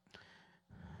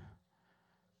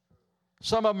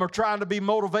 Some of them are trying to be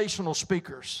motivational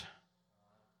speakers.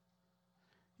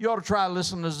 You ought to try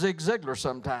listening to Zig Ziglar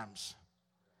sometimes.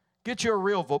 Get you a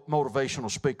real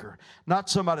motivational speaker, not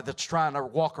somebody that's trying to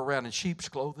walk around in sheep's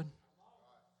clothing.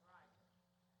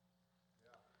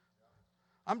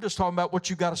 I'm just talking about what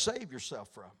you got to save yourself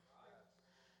from.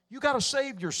 You got to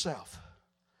save yourself.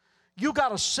 You got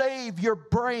to save your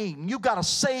brain. You got to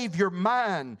save your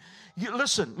mind.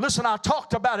 Listen, I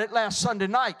talked about it last Sunday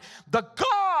night. The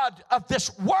God of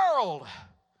this world,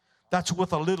 that's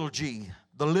with a little g,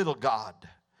 the little God.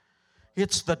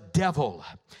 It's the devil,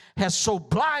 has so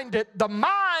blinded the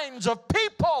minds of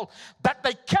people that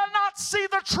they cannot see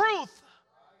the truth.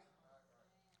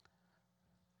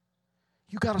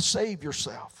 You got to save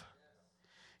yourself.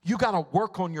 You got to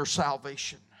work on your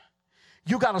salvation.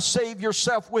 You got to save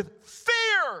yourself with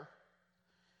fear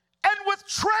and with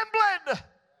trembling.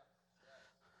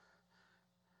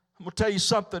 I'm going to tell you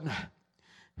something.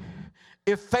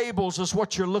 If fables is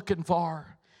what you're looking for,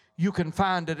 you can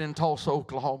find it in Tulsa,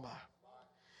 Oklahoma.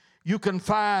 You can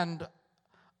find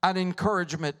an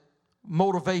encouragement,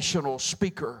 motivational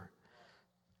speaker.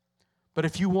 But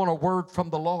if you want a word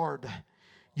from the Lord,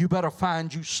 you better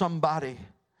find you somebody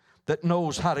that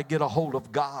knows how to get a hold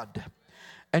of God.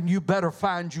 And you better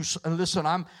find you, listen,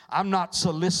 I'm not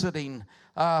soliciting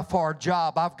for a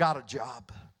job. I've got a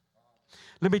job.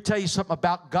 Let me tell you something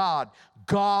about God.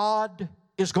 God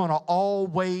is going to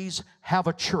always have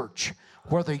a church,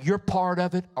 whether you're part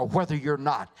of it or whether you're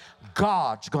not.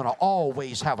 God's going to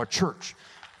always have a church.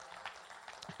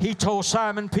 He told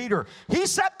Simon Peter, he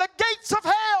said, the gates of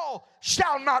hell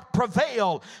shall not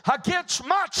prevail against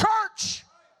my church.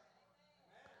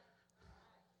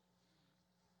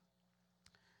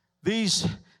 These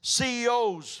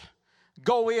CEOs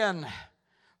go in,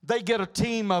 they get a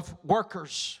team of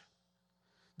workers.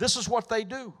 This is what they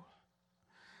do.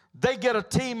 They get a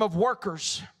team of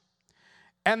workers,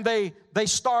 and they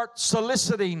start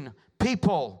soliciting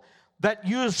people that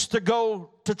used to go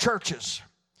to churches.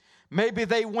 Maybe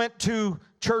they went to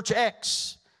church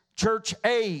X, church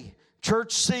A,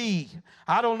 church C.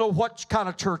 I don't know what kind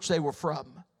of church they were from.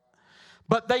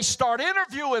 But they start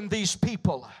interviewing these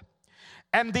people.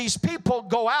 And these people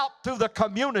go out through the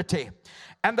community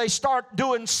and they start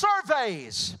doing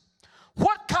surveys.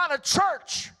 What kind of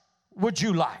church would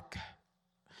you like?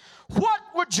 What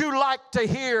would you like to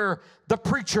hear the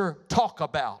preacher talk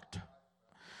about?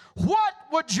 What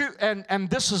would you, and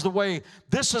this is the way,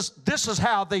 this is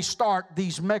how they start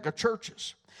these mega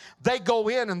churches. They go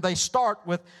in and they start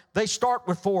with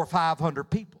 400 or 500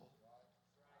 people.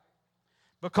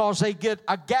 Because they get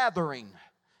a gathering.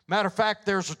 Matter of fact,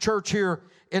 there's a church here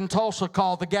in Tulsa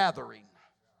called The Gathering.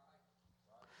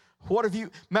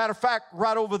 Matter of fact,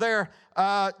 right over there,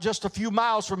 just a few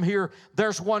miles from here,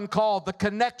 there's one called The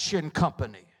Connection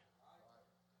Company.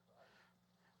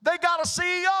 They got a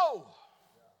CEO.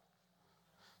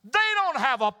 They don't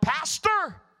have a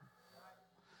pastor.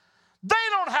 They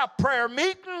don't have prayer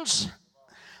meetings.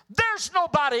 There's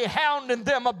nobody hounding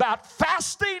them about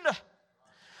fasting.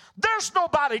 There's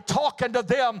nobody talking to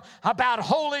them about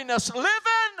holiness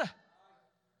living.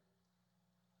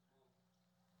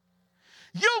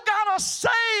 You got to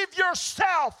save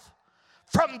yourself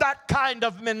from that kind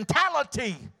of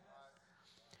mentality.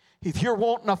 If you're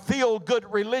wanting a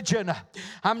feel-good religion,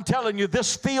 I'm telling you,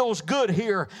 this feels good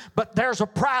here, but there's a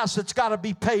price that's got to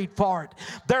be paid for it.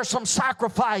 There's some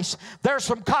sacrifice. There's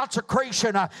some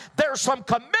consecration. There's some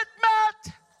commitment.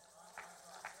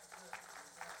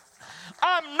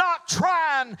 I'm not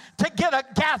trying to get a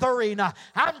gathering.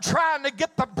 I'm trying to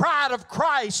get the bride of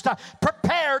Christ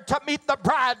prepared to meet the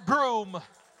bridegroom.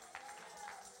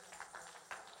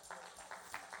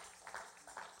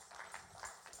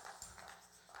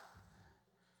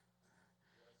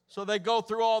 So they go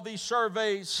through all these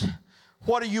surveys.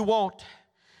 What do you want?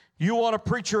 You want a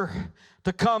preacher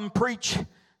to come preach?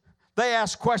 They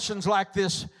ask questions like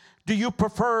this. Do you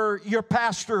prefer your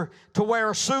pastor to wear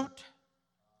a suit?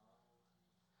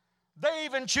 They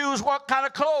even choose what kind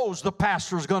of clothes the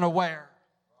pastor's going to wear.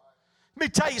 Let me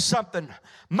tell you something.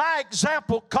 My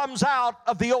example comes out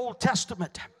of the Old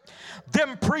Testament.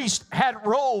 Them priests had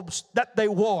robes that they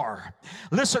wore.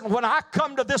 Listen, when I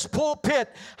come to this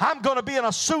pulpit, I'm going to be in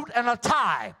a suit and a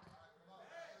tie.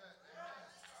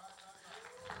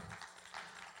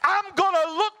 I'm going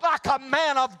to look like a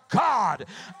man of God.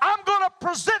 I'm going to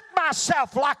present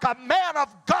myself like a man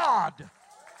of God.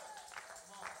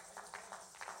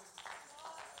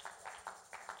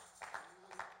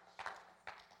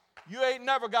 You ain't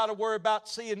never got to worry about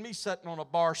seeing me sitting on a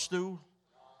bar stool.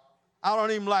 I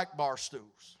don't even like bar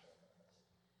stools.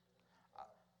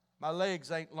 My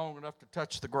legs ain't long enough to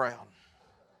touch the ground.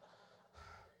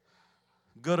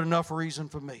 Good enough reason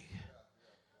for me.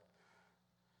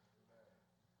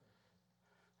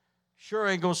 Sure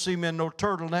ain't going to see me in no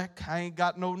turtleneck. I ain't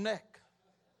got no neck.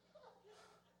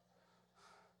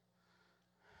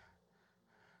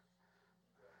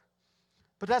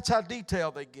 But that's how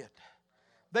detailed they get.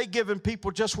 They giving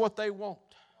people just what they want.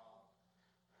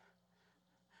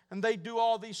 And they do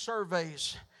all these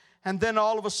surveys. And then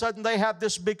all of a sudden they have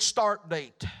this big start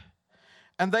date.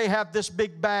 And they have this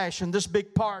big bash and this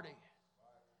big party.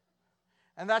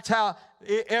 And that's how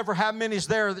many's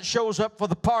there that shows up for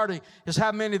the party is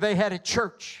how many they had at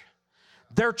church.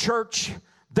 Their church,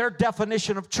 their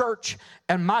definition of church,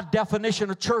 and my definition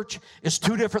of church is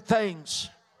two different things.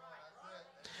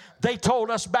 They told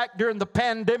us back during the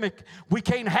pandemic, we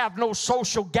can't have no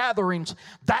social gatherings.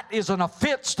 That is an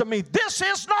offense to me. This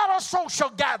is not a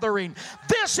social gathering.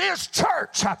 This is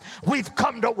church. We've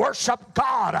come to worship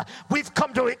God. We've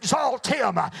come to exalt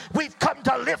Him. We've come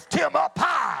to lift Him up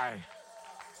high.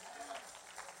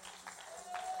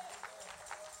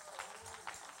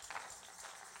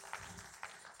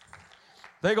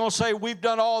 They're going to say, we've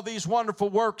done all these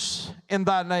wonderful works in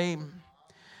Thy name.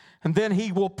 And then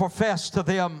He will profess to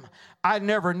them, I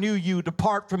never knew you.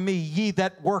 Depart from me, ye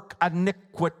that work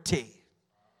iniquity.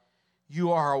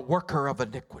 You are a worker of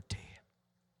iniquity.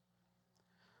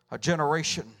 A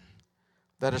generation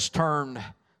that is turned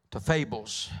to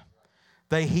fables.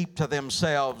 They heap to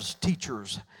themselves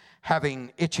teachers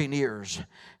having itching ears,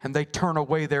 and they turn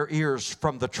away their ears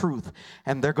from the truth,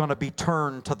 and they're going to be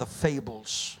turned to the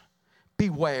fables.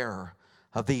 Beware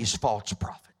of these false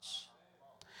prophets.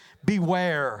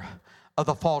 Beware of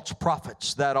the false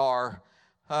prophets that are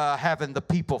having the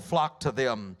people flock to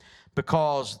them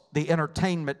because the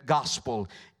entertainment gospel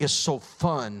is so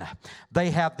fun. They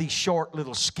have these short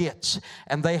little skits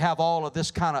and they have all of this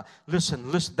kind of,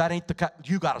 listen, that ain't the kind,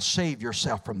 you got to save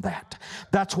yourself from that.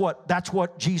 That's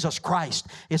what Jesus Christ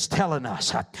is telling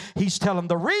us. He's telling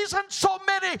the reason so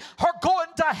many are going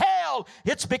to hell,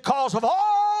 it's because of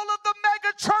all of the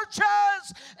mega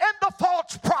churches and the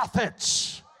false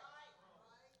prophets.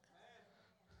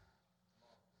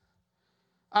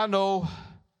 I know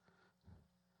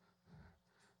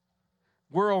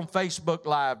we're on Facebook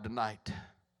Live tonight.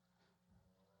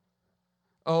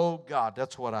 Oh, God,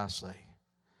 that's what I say.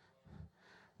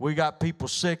 We got people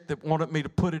sick that wanted me to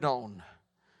put it on.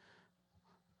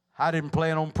 I didn't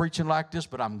plan on preaching like this,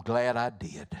 but I'm glad I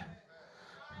did.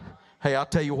 Hey, I'll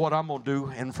tell you what I'm going to do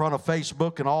in front of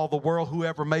Facebook and all the world,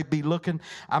 whoever may be looking.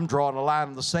 I'm drawing a line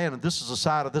in the sand, and this is the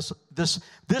side of this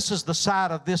is the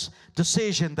side of this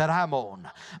decision that I'm on.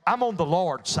 I'm on the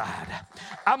Lord's side.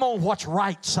 I'm on what's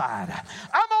right side.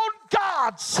 I'm on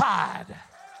God's side.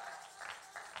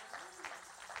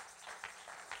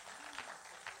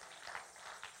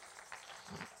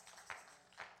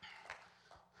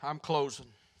 I'm closing.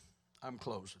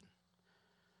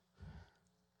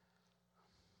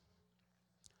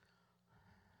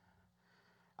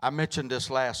 I mentioned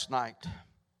this last night.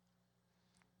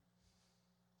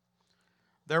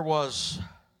 There was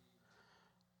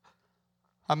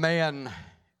a man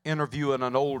interviewing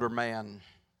an older man,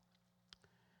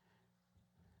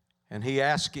 and he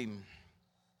asked him,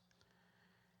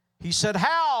 he said,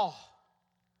 "How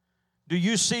do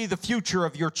you see the future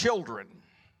of your children?"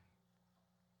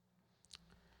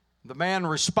 The man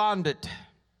responded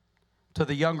to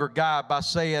the younger guy by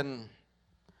saying,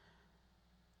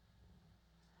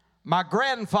 "My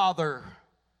grandfather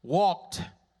walked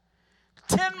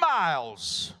 10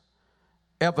 miles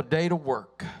every day to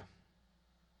work."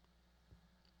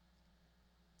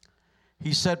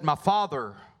 He said, "My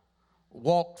father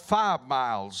walked 5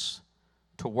 miles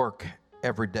to work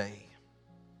every day."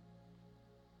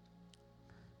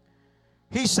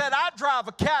 He said, "I drive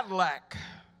a Cadillac.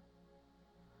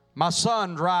 My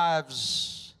son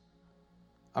drives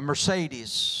a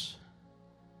Mercedes.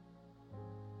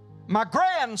 My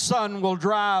grandson will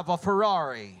drive a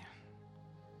Ferrari."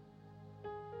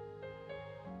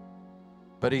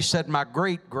 But he said, "My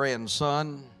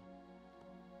great-grandson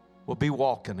will be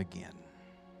walking again."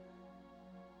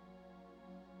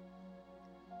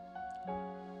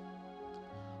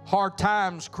 Hard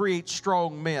times create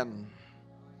strong men.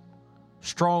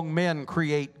 Strong men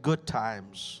create good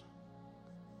times.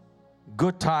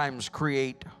 Good times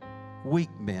create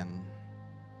weak men.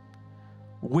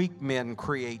 Weak men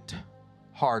create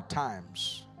hard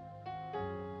times.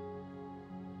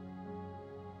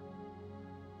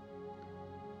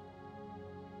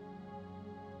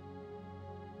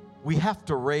 We have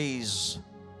to raise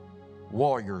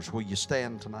warriors. Will you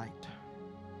stand tonight?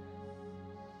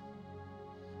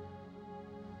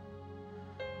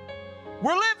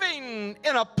 We're living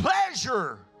in a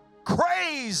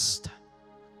pleasure-crazed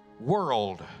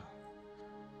world.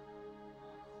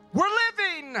 We're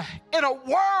living in a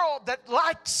world that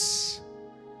likes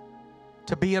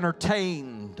to be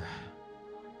entertained.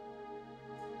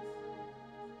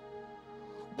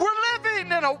 We're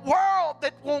living in a world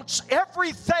that wants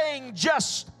everything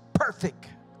just perfect.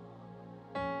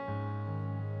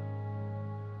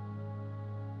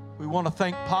 We want to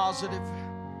think positive.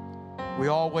 We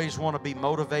always want to be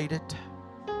motivated.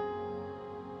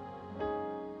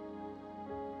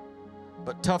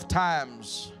 But tough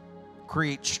times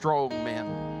create strong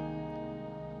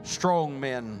men. Strong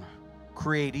men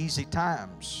create easy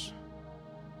times.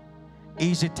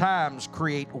 Easy times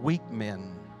create weak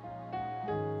men.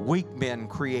 Weak men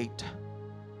create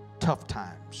tough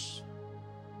times.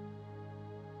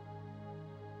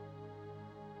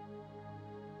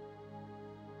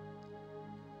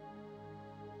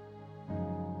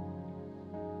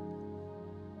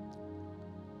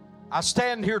 I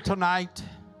stand here tonight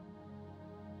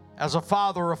as a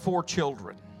father of 4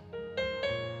 children.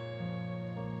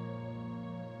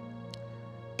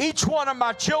 Each one of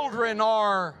my children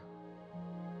are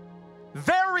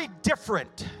very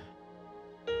different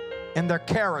in their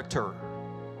character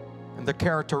and their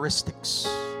characteristics.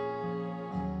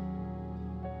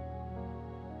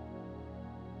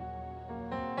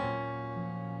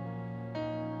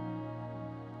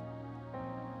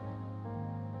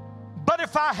 But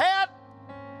if I had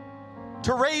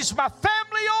to raise my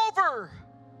family over,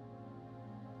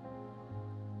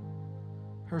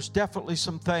 there's definitely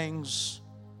some things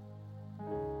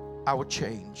I would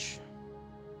change.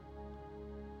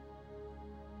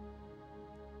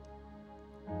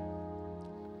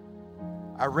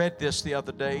 I read this the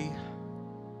other day,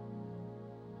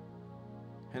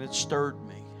 and it stirred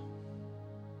me.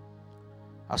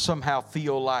 I somehow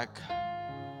feel like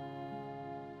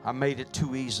I made it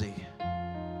too easy.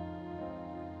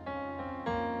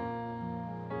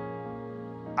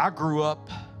 I grew up,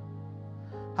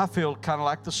 I feel kind of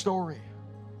like the story.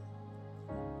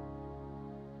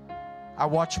 I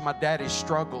watched my daddy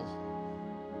struggle.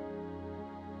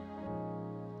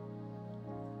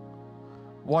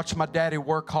 Watched my daddy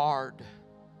work hard.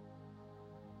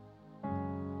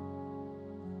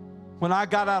 When I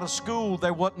got out of school,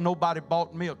 there wasn't nobody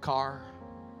bought me a car.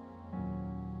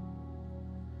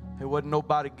 There wasn't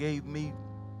nobody gave me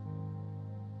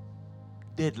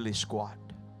diddly squat.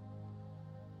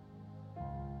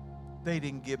 They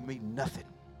didn't give me nothing.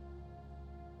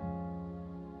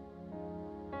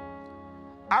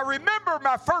 I remember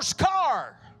my first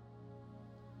car.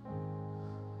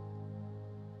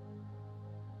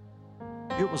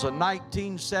 It was a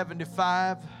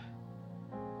 1975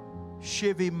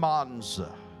 Chevy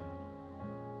Monza.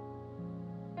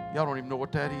 Y'all don't even know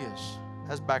what that is.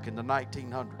 That's back in the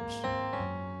 1900s.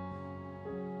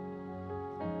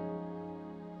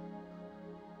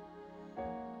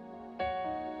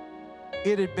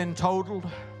 It had been totaled.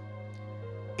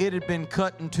 It had been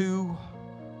cut in two,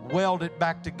 welded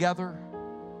back together,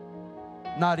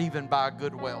 not even by a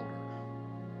good welder.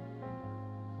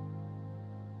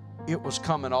 It was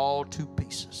coming all to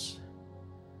pieces.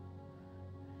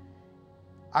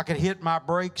 I could hit my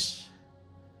brakes,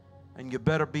 and you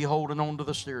better be holding on to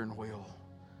the steering wheel,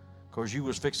 because you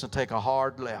was fixing to take a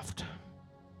hard left.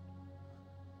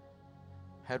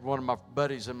 Had one of my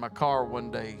buddies in my car one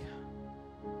day.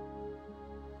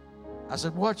 I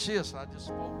said, "Watch this." I just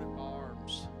folded my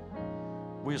arms.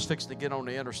 We was fixing to get on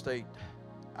the interstate,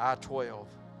 I-12,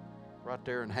 right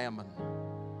there in Hammond.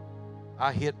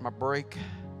 I hit my brake,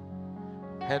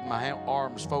 had my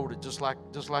arms folded just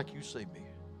like you see me.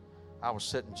 I was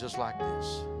sitting just like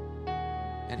this,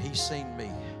 and he seen me.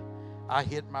 I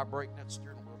hit my brake, and that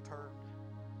steering wheel turned.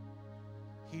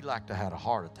 He like to have a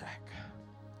heart attack.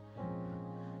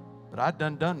 But I'd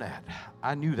done that.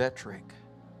 I knew that trick.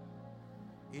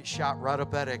 It shot right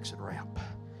up that exit ramp.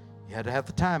 You had to have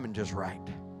the timing just right.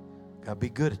 Got to be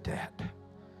good at that.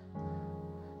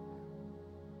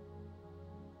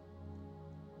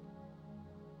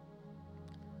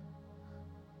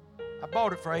 I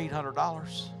bought it for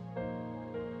 $800.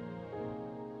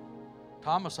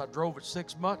 Thomas, I drove it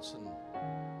 6 months and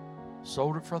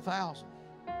sold it for $1,000.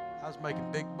 I was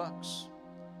making big bucks.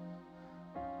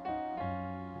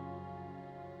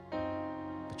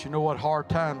 But you know what hard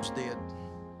times did?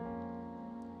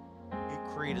 It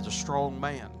created a strong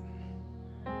man.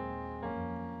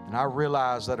 And I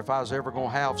realized that if I was ever going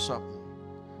to have something,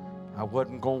 I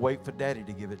wasn't going to wait for Daddy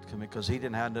to give it to me, because he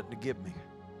didn't have nothing to give me.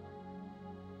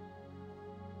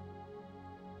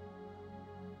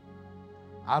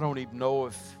 I don't even know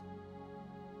if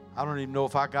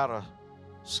I got a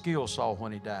skill saw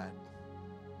when he died.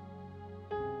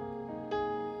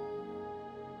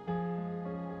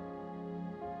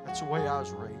 That's the way I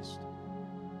was raised.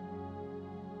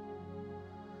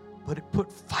 But it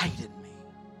put fight in me.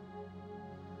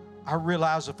 I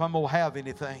realized if I'm going to have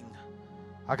anything,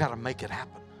 I got to make it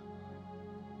happen.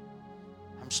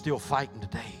 I'm still fighting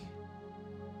today.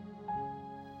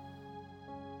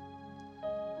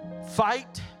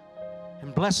 Fight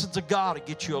and blessings of God will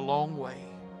get you a long way.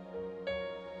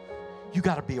 You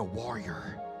got to be a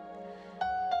warrior.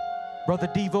 Brother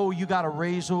Devo, you got to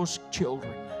raise those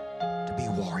children to be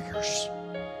warriors.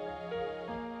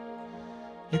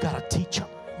 You got to teach them.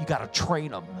 You got to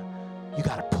train them. You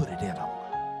got to put it in them.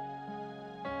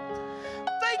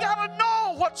 They got to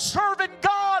know what serving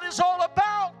God is all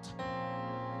about,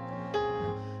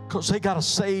 because they got to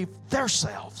save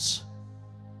themselves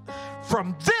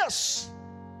from this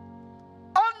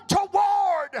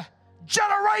untoward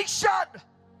generation.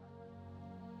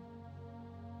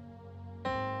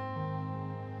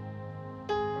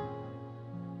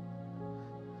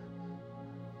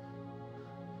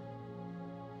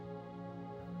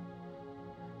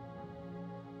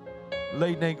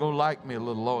 Layden ain't gonna like me a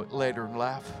little later and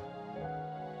laugh.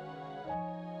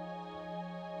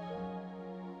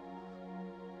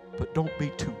 But don't be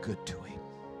too good to him.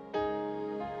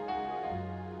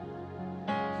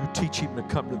 You teach him to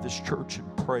come to this church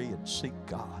and pray and seek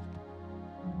God.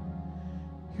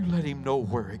 You let him know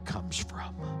where it comes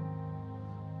from.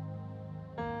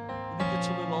 When he gets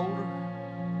a little older,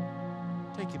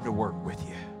 take him to work with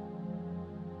you.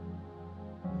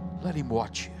 Let him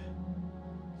watch you.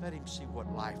 Let him see what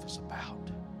life is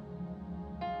about.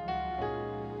 Pay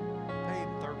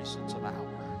him 30 cents an hour.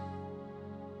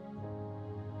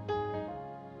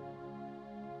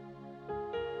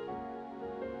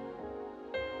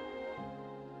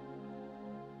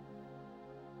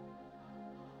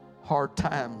 Hard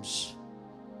times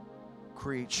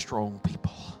create strong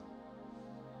people.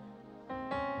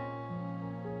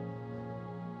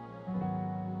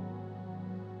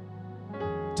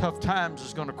 Tough times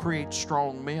is going to create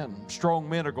strong men. Strong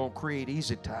men are going to create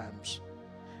easy times.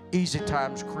 Easy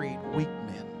times create weak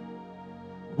men.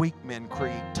 Weak men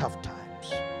create tough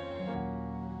times.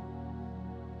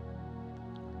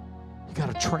 You got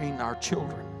to train our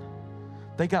children.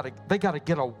 They got to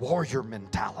get a warrior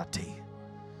mentality.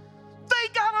 They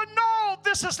got to know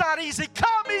this is not easy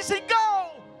come, easy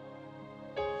go.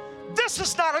 This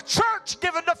is not a church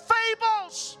given to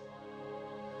fables.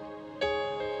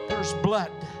 There's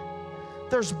blood.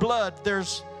 There's blood.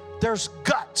 There's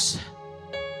guts.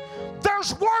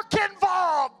 There's work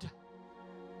involved.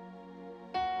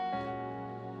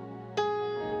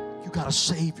 You got to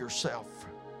save yourself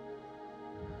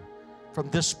from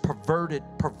this perverted,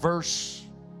 perverse,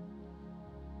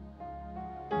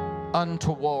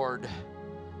 untoward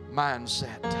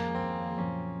mindset.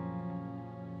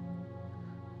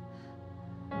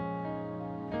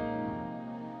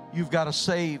 You've got to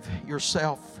save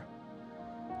yourself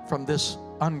from this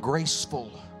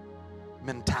ungraceful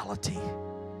mentality,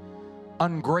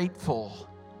 ungrateful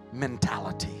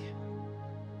mentality.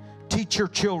 Teach your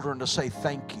children to say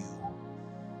thank you.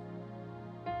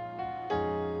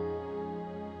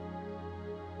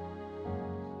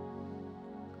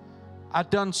 I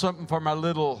done something for my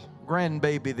little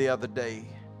grandbaby the other day.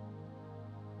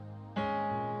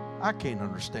 I can't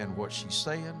understand what she's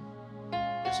saying.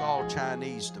 It's all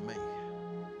Chinese to me.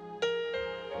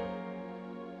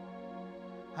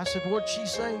 I said, "What'd she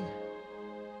say?"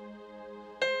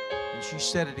 And she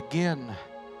said it again.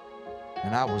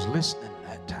 And I was listening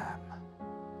that time.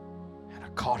 And I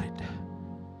caught it.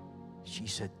 She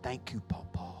said, "Thank you,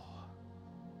 Papa."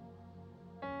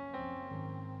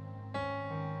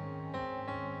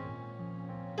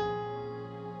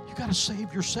 You got to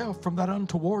save yourself from that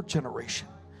untoward generation.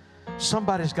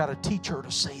 Somebody's got to teach her to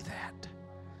say that.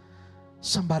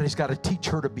 Somebody's got to teach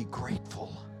her to be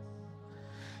grateful.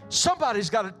 Somebody's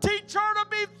got to teach her to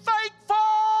be thankful.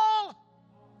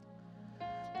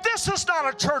 This is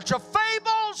not a church of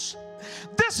fables.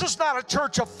 This is not a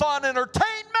church of fun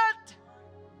entertainment.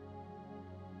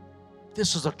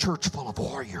 This is a church full of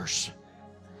warriors.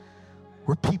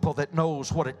 We're people that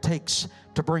knows what it takes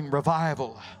to bring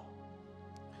revival.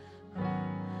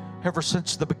 Ever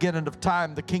since the beginning of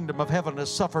time, the kingdom of heaven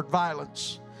has suffered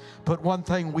violence. But one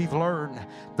thing we've learned,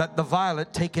 that the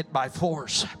violent take it by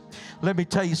force. Let me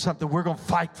tell you something, we're going to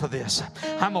fight for this.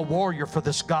 I'm a warrior for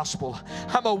this gospel.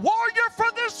 I'm a warrior for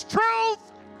this truth.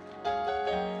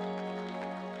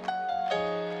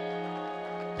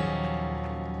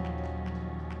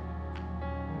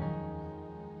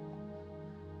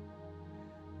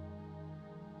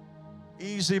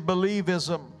 Easy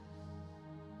believism.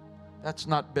 That's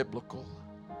not biblical.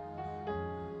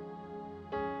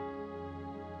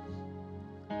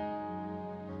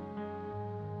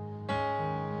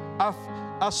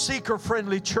 A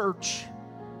seeker-friendly church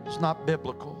is not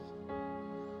biblical.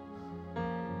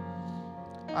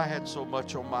 I had so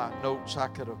much on my notes I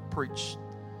could have preached.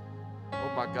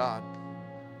 Oh my God,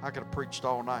 I could have preached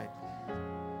all night.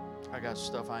 I got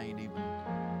stuff I ain't even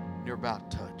near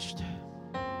about touched.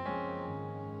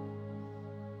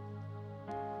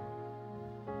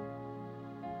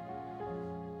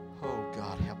 Oh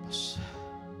God, help us.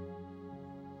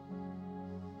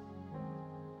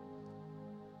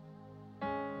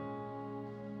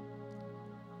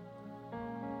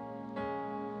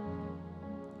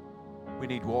 We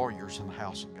need warriors in the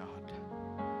house of God.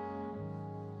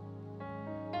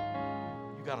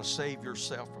 You got to save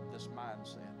yourself from this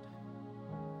mindset.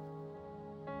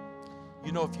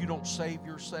 You know, if you don't save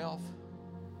yourself,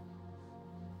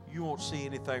 you won't see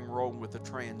anything wrong with the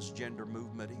transgender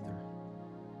movement either.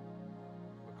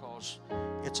 Because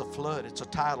it's a flood, it's a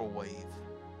tidal wave,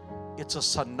 it's a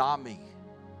tsunami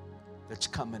that's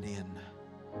coming in,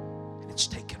 and it's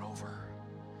taking over.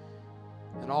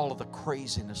 And all of the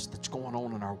craziness that's going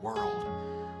on in our world,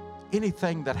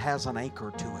 anything that has an anchor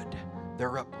to it,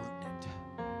 they're uprooting it.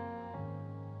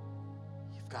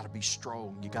 You've got to be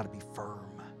strong. You've got to be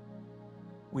firm.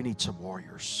 We need some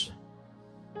warriors.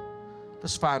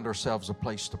 Let's find ourselves a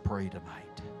place to pray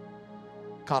tonight.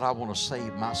 God, I want to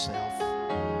save myself.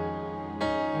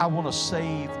 I want to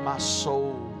save my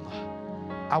soul.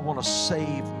 I want to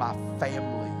save my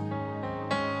family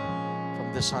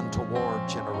from this untoward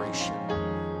generation.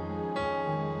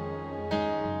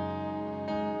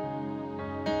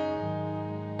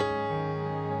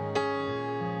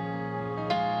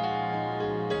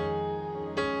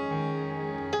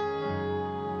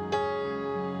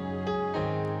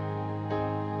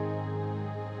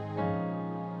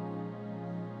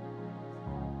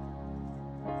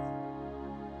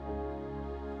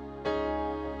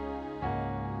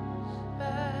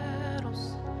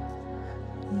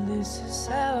 This is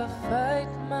how I fight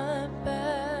my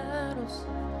battles.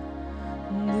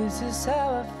 This is how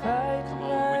I fight Come my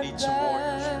on, we need some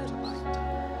warriors here battles.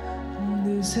 tonight.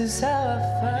 This is how I We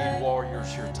fight need warriors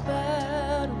here tonight.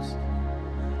 battles.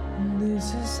 This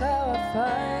is how I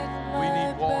fight We my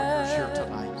need warriors here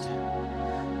battles. tonight.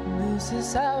 This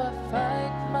is how I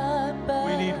fight my battles.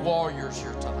 We need warriors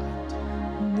here tonight.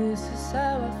 This is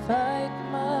how I fight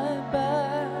my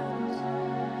battles.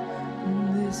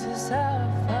 This is how I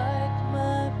fight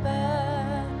my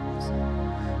battles.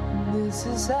 This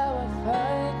is how I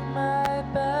fight my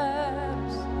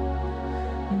battles.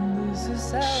 This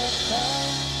is how I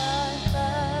fight my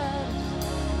battles.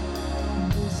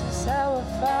 This is how I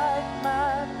fight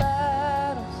my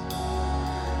battles.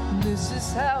 This is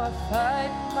how I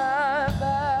fight my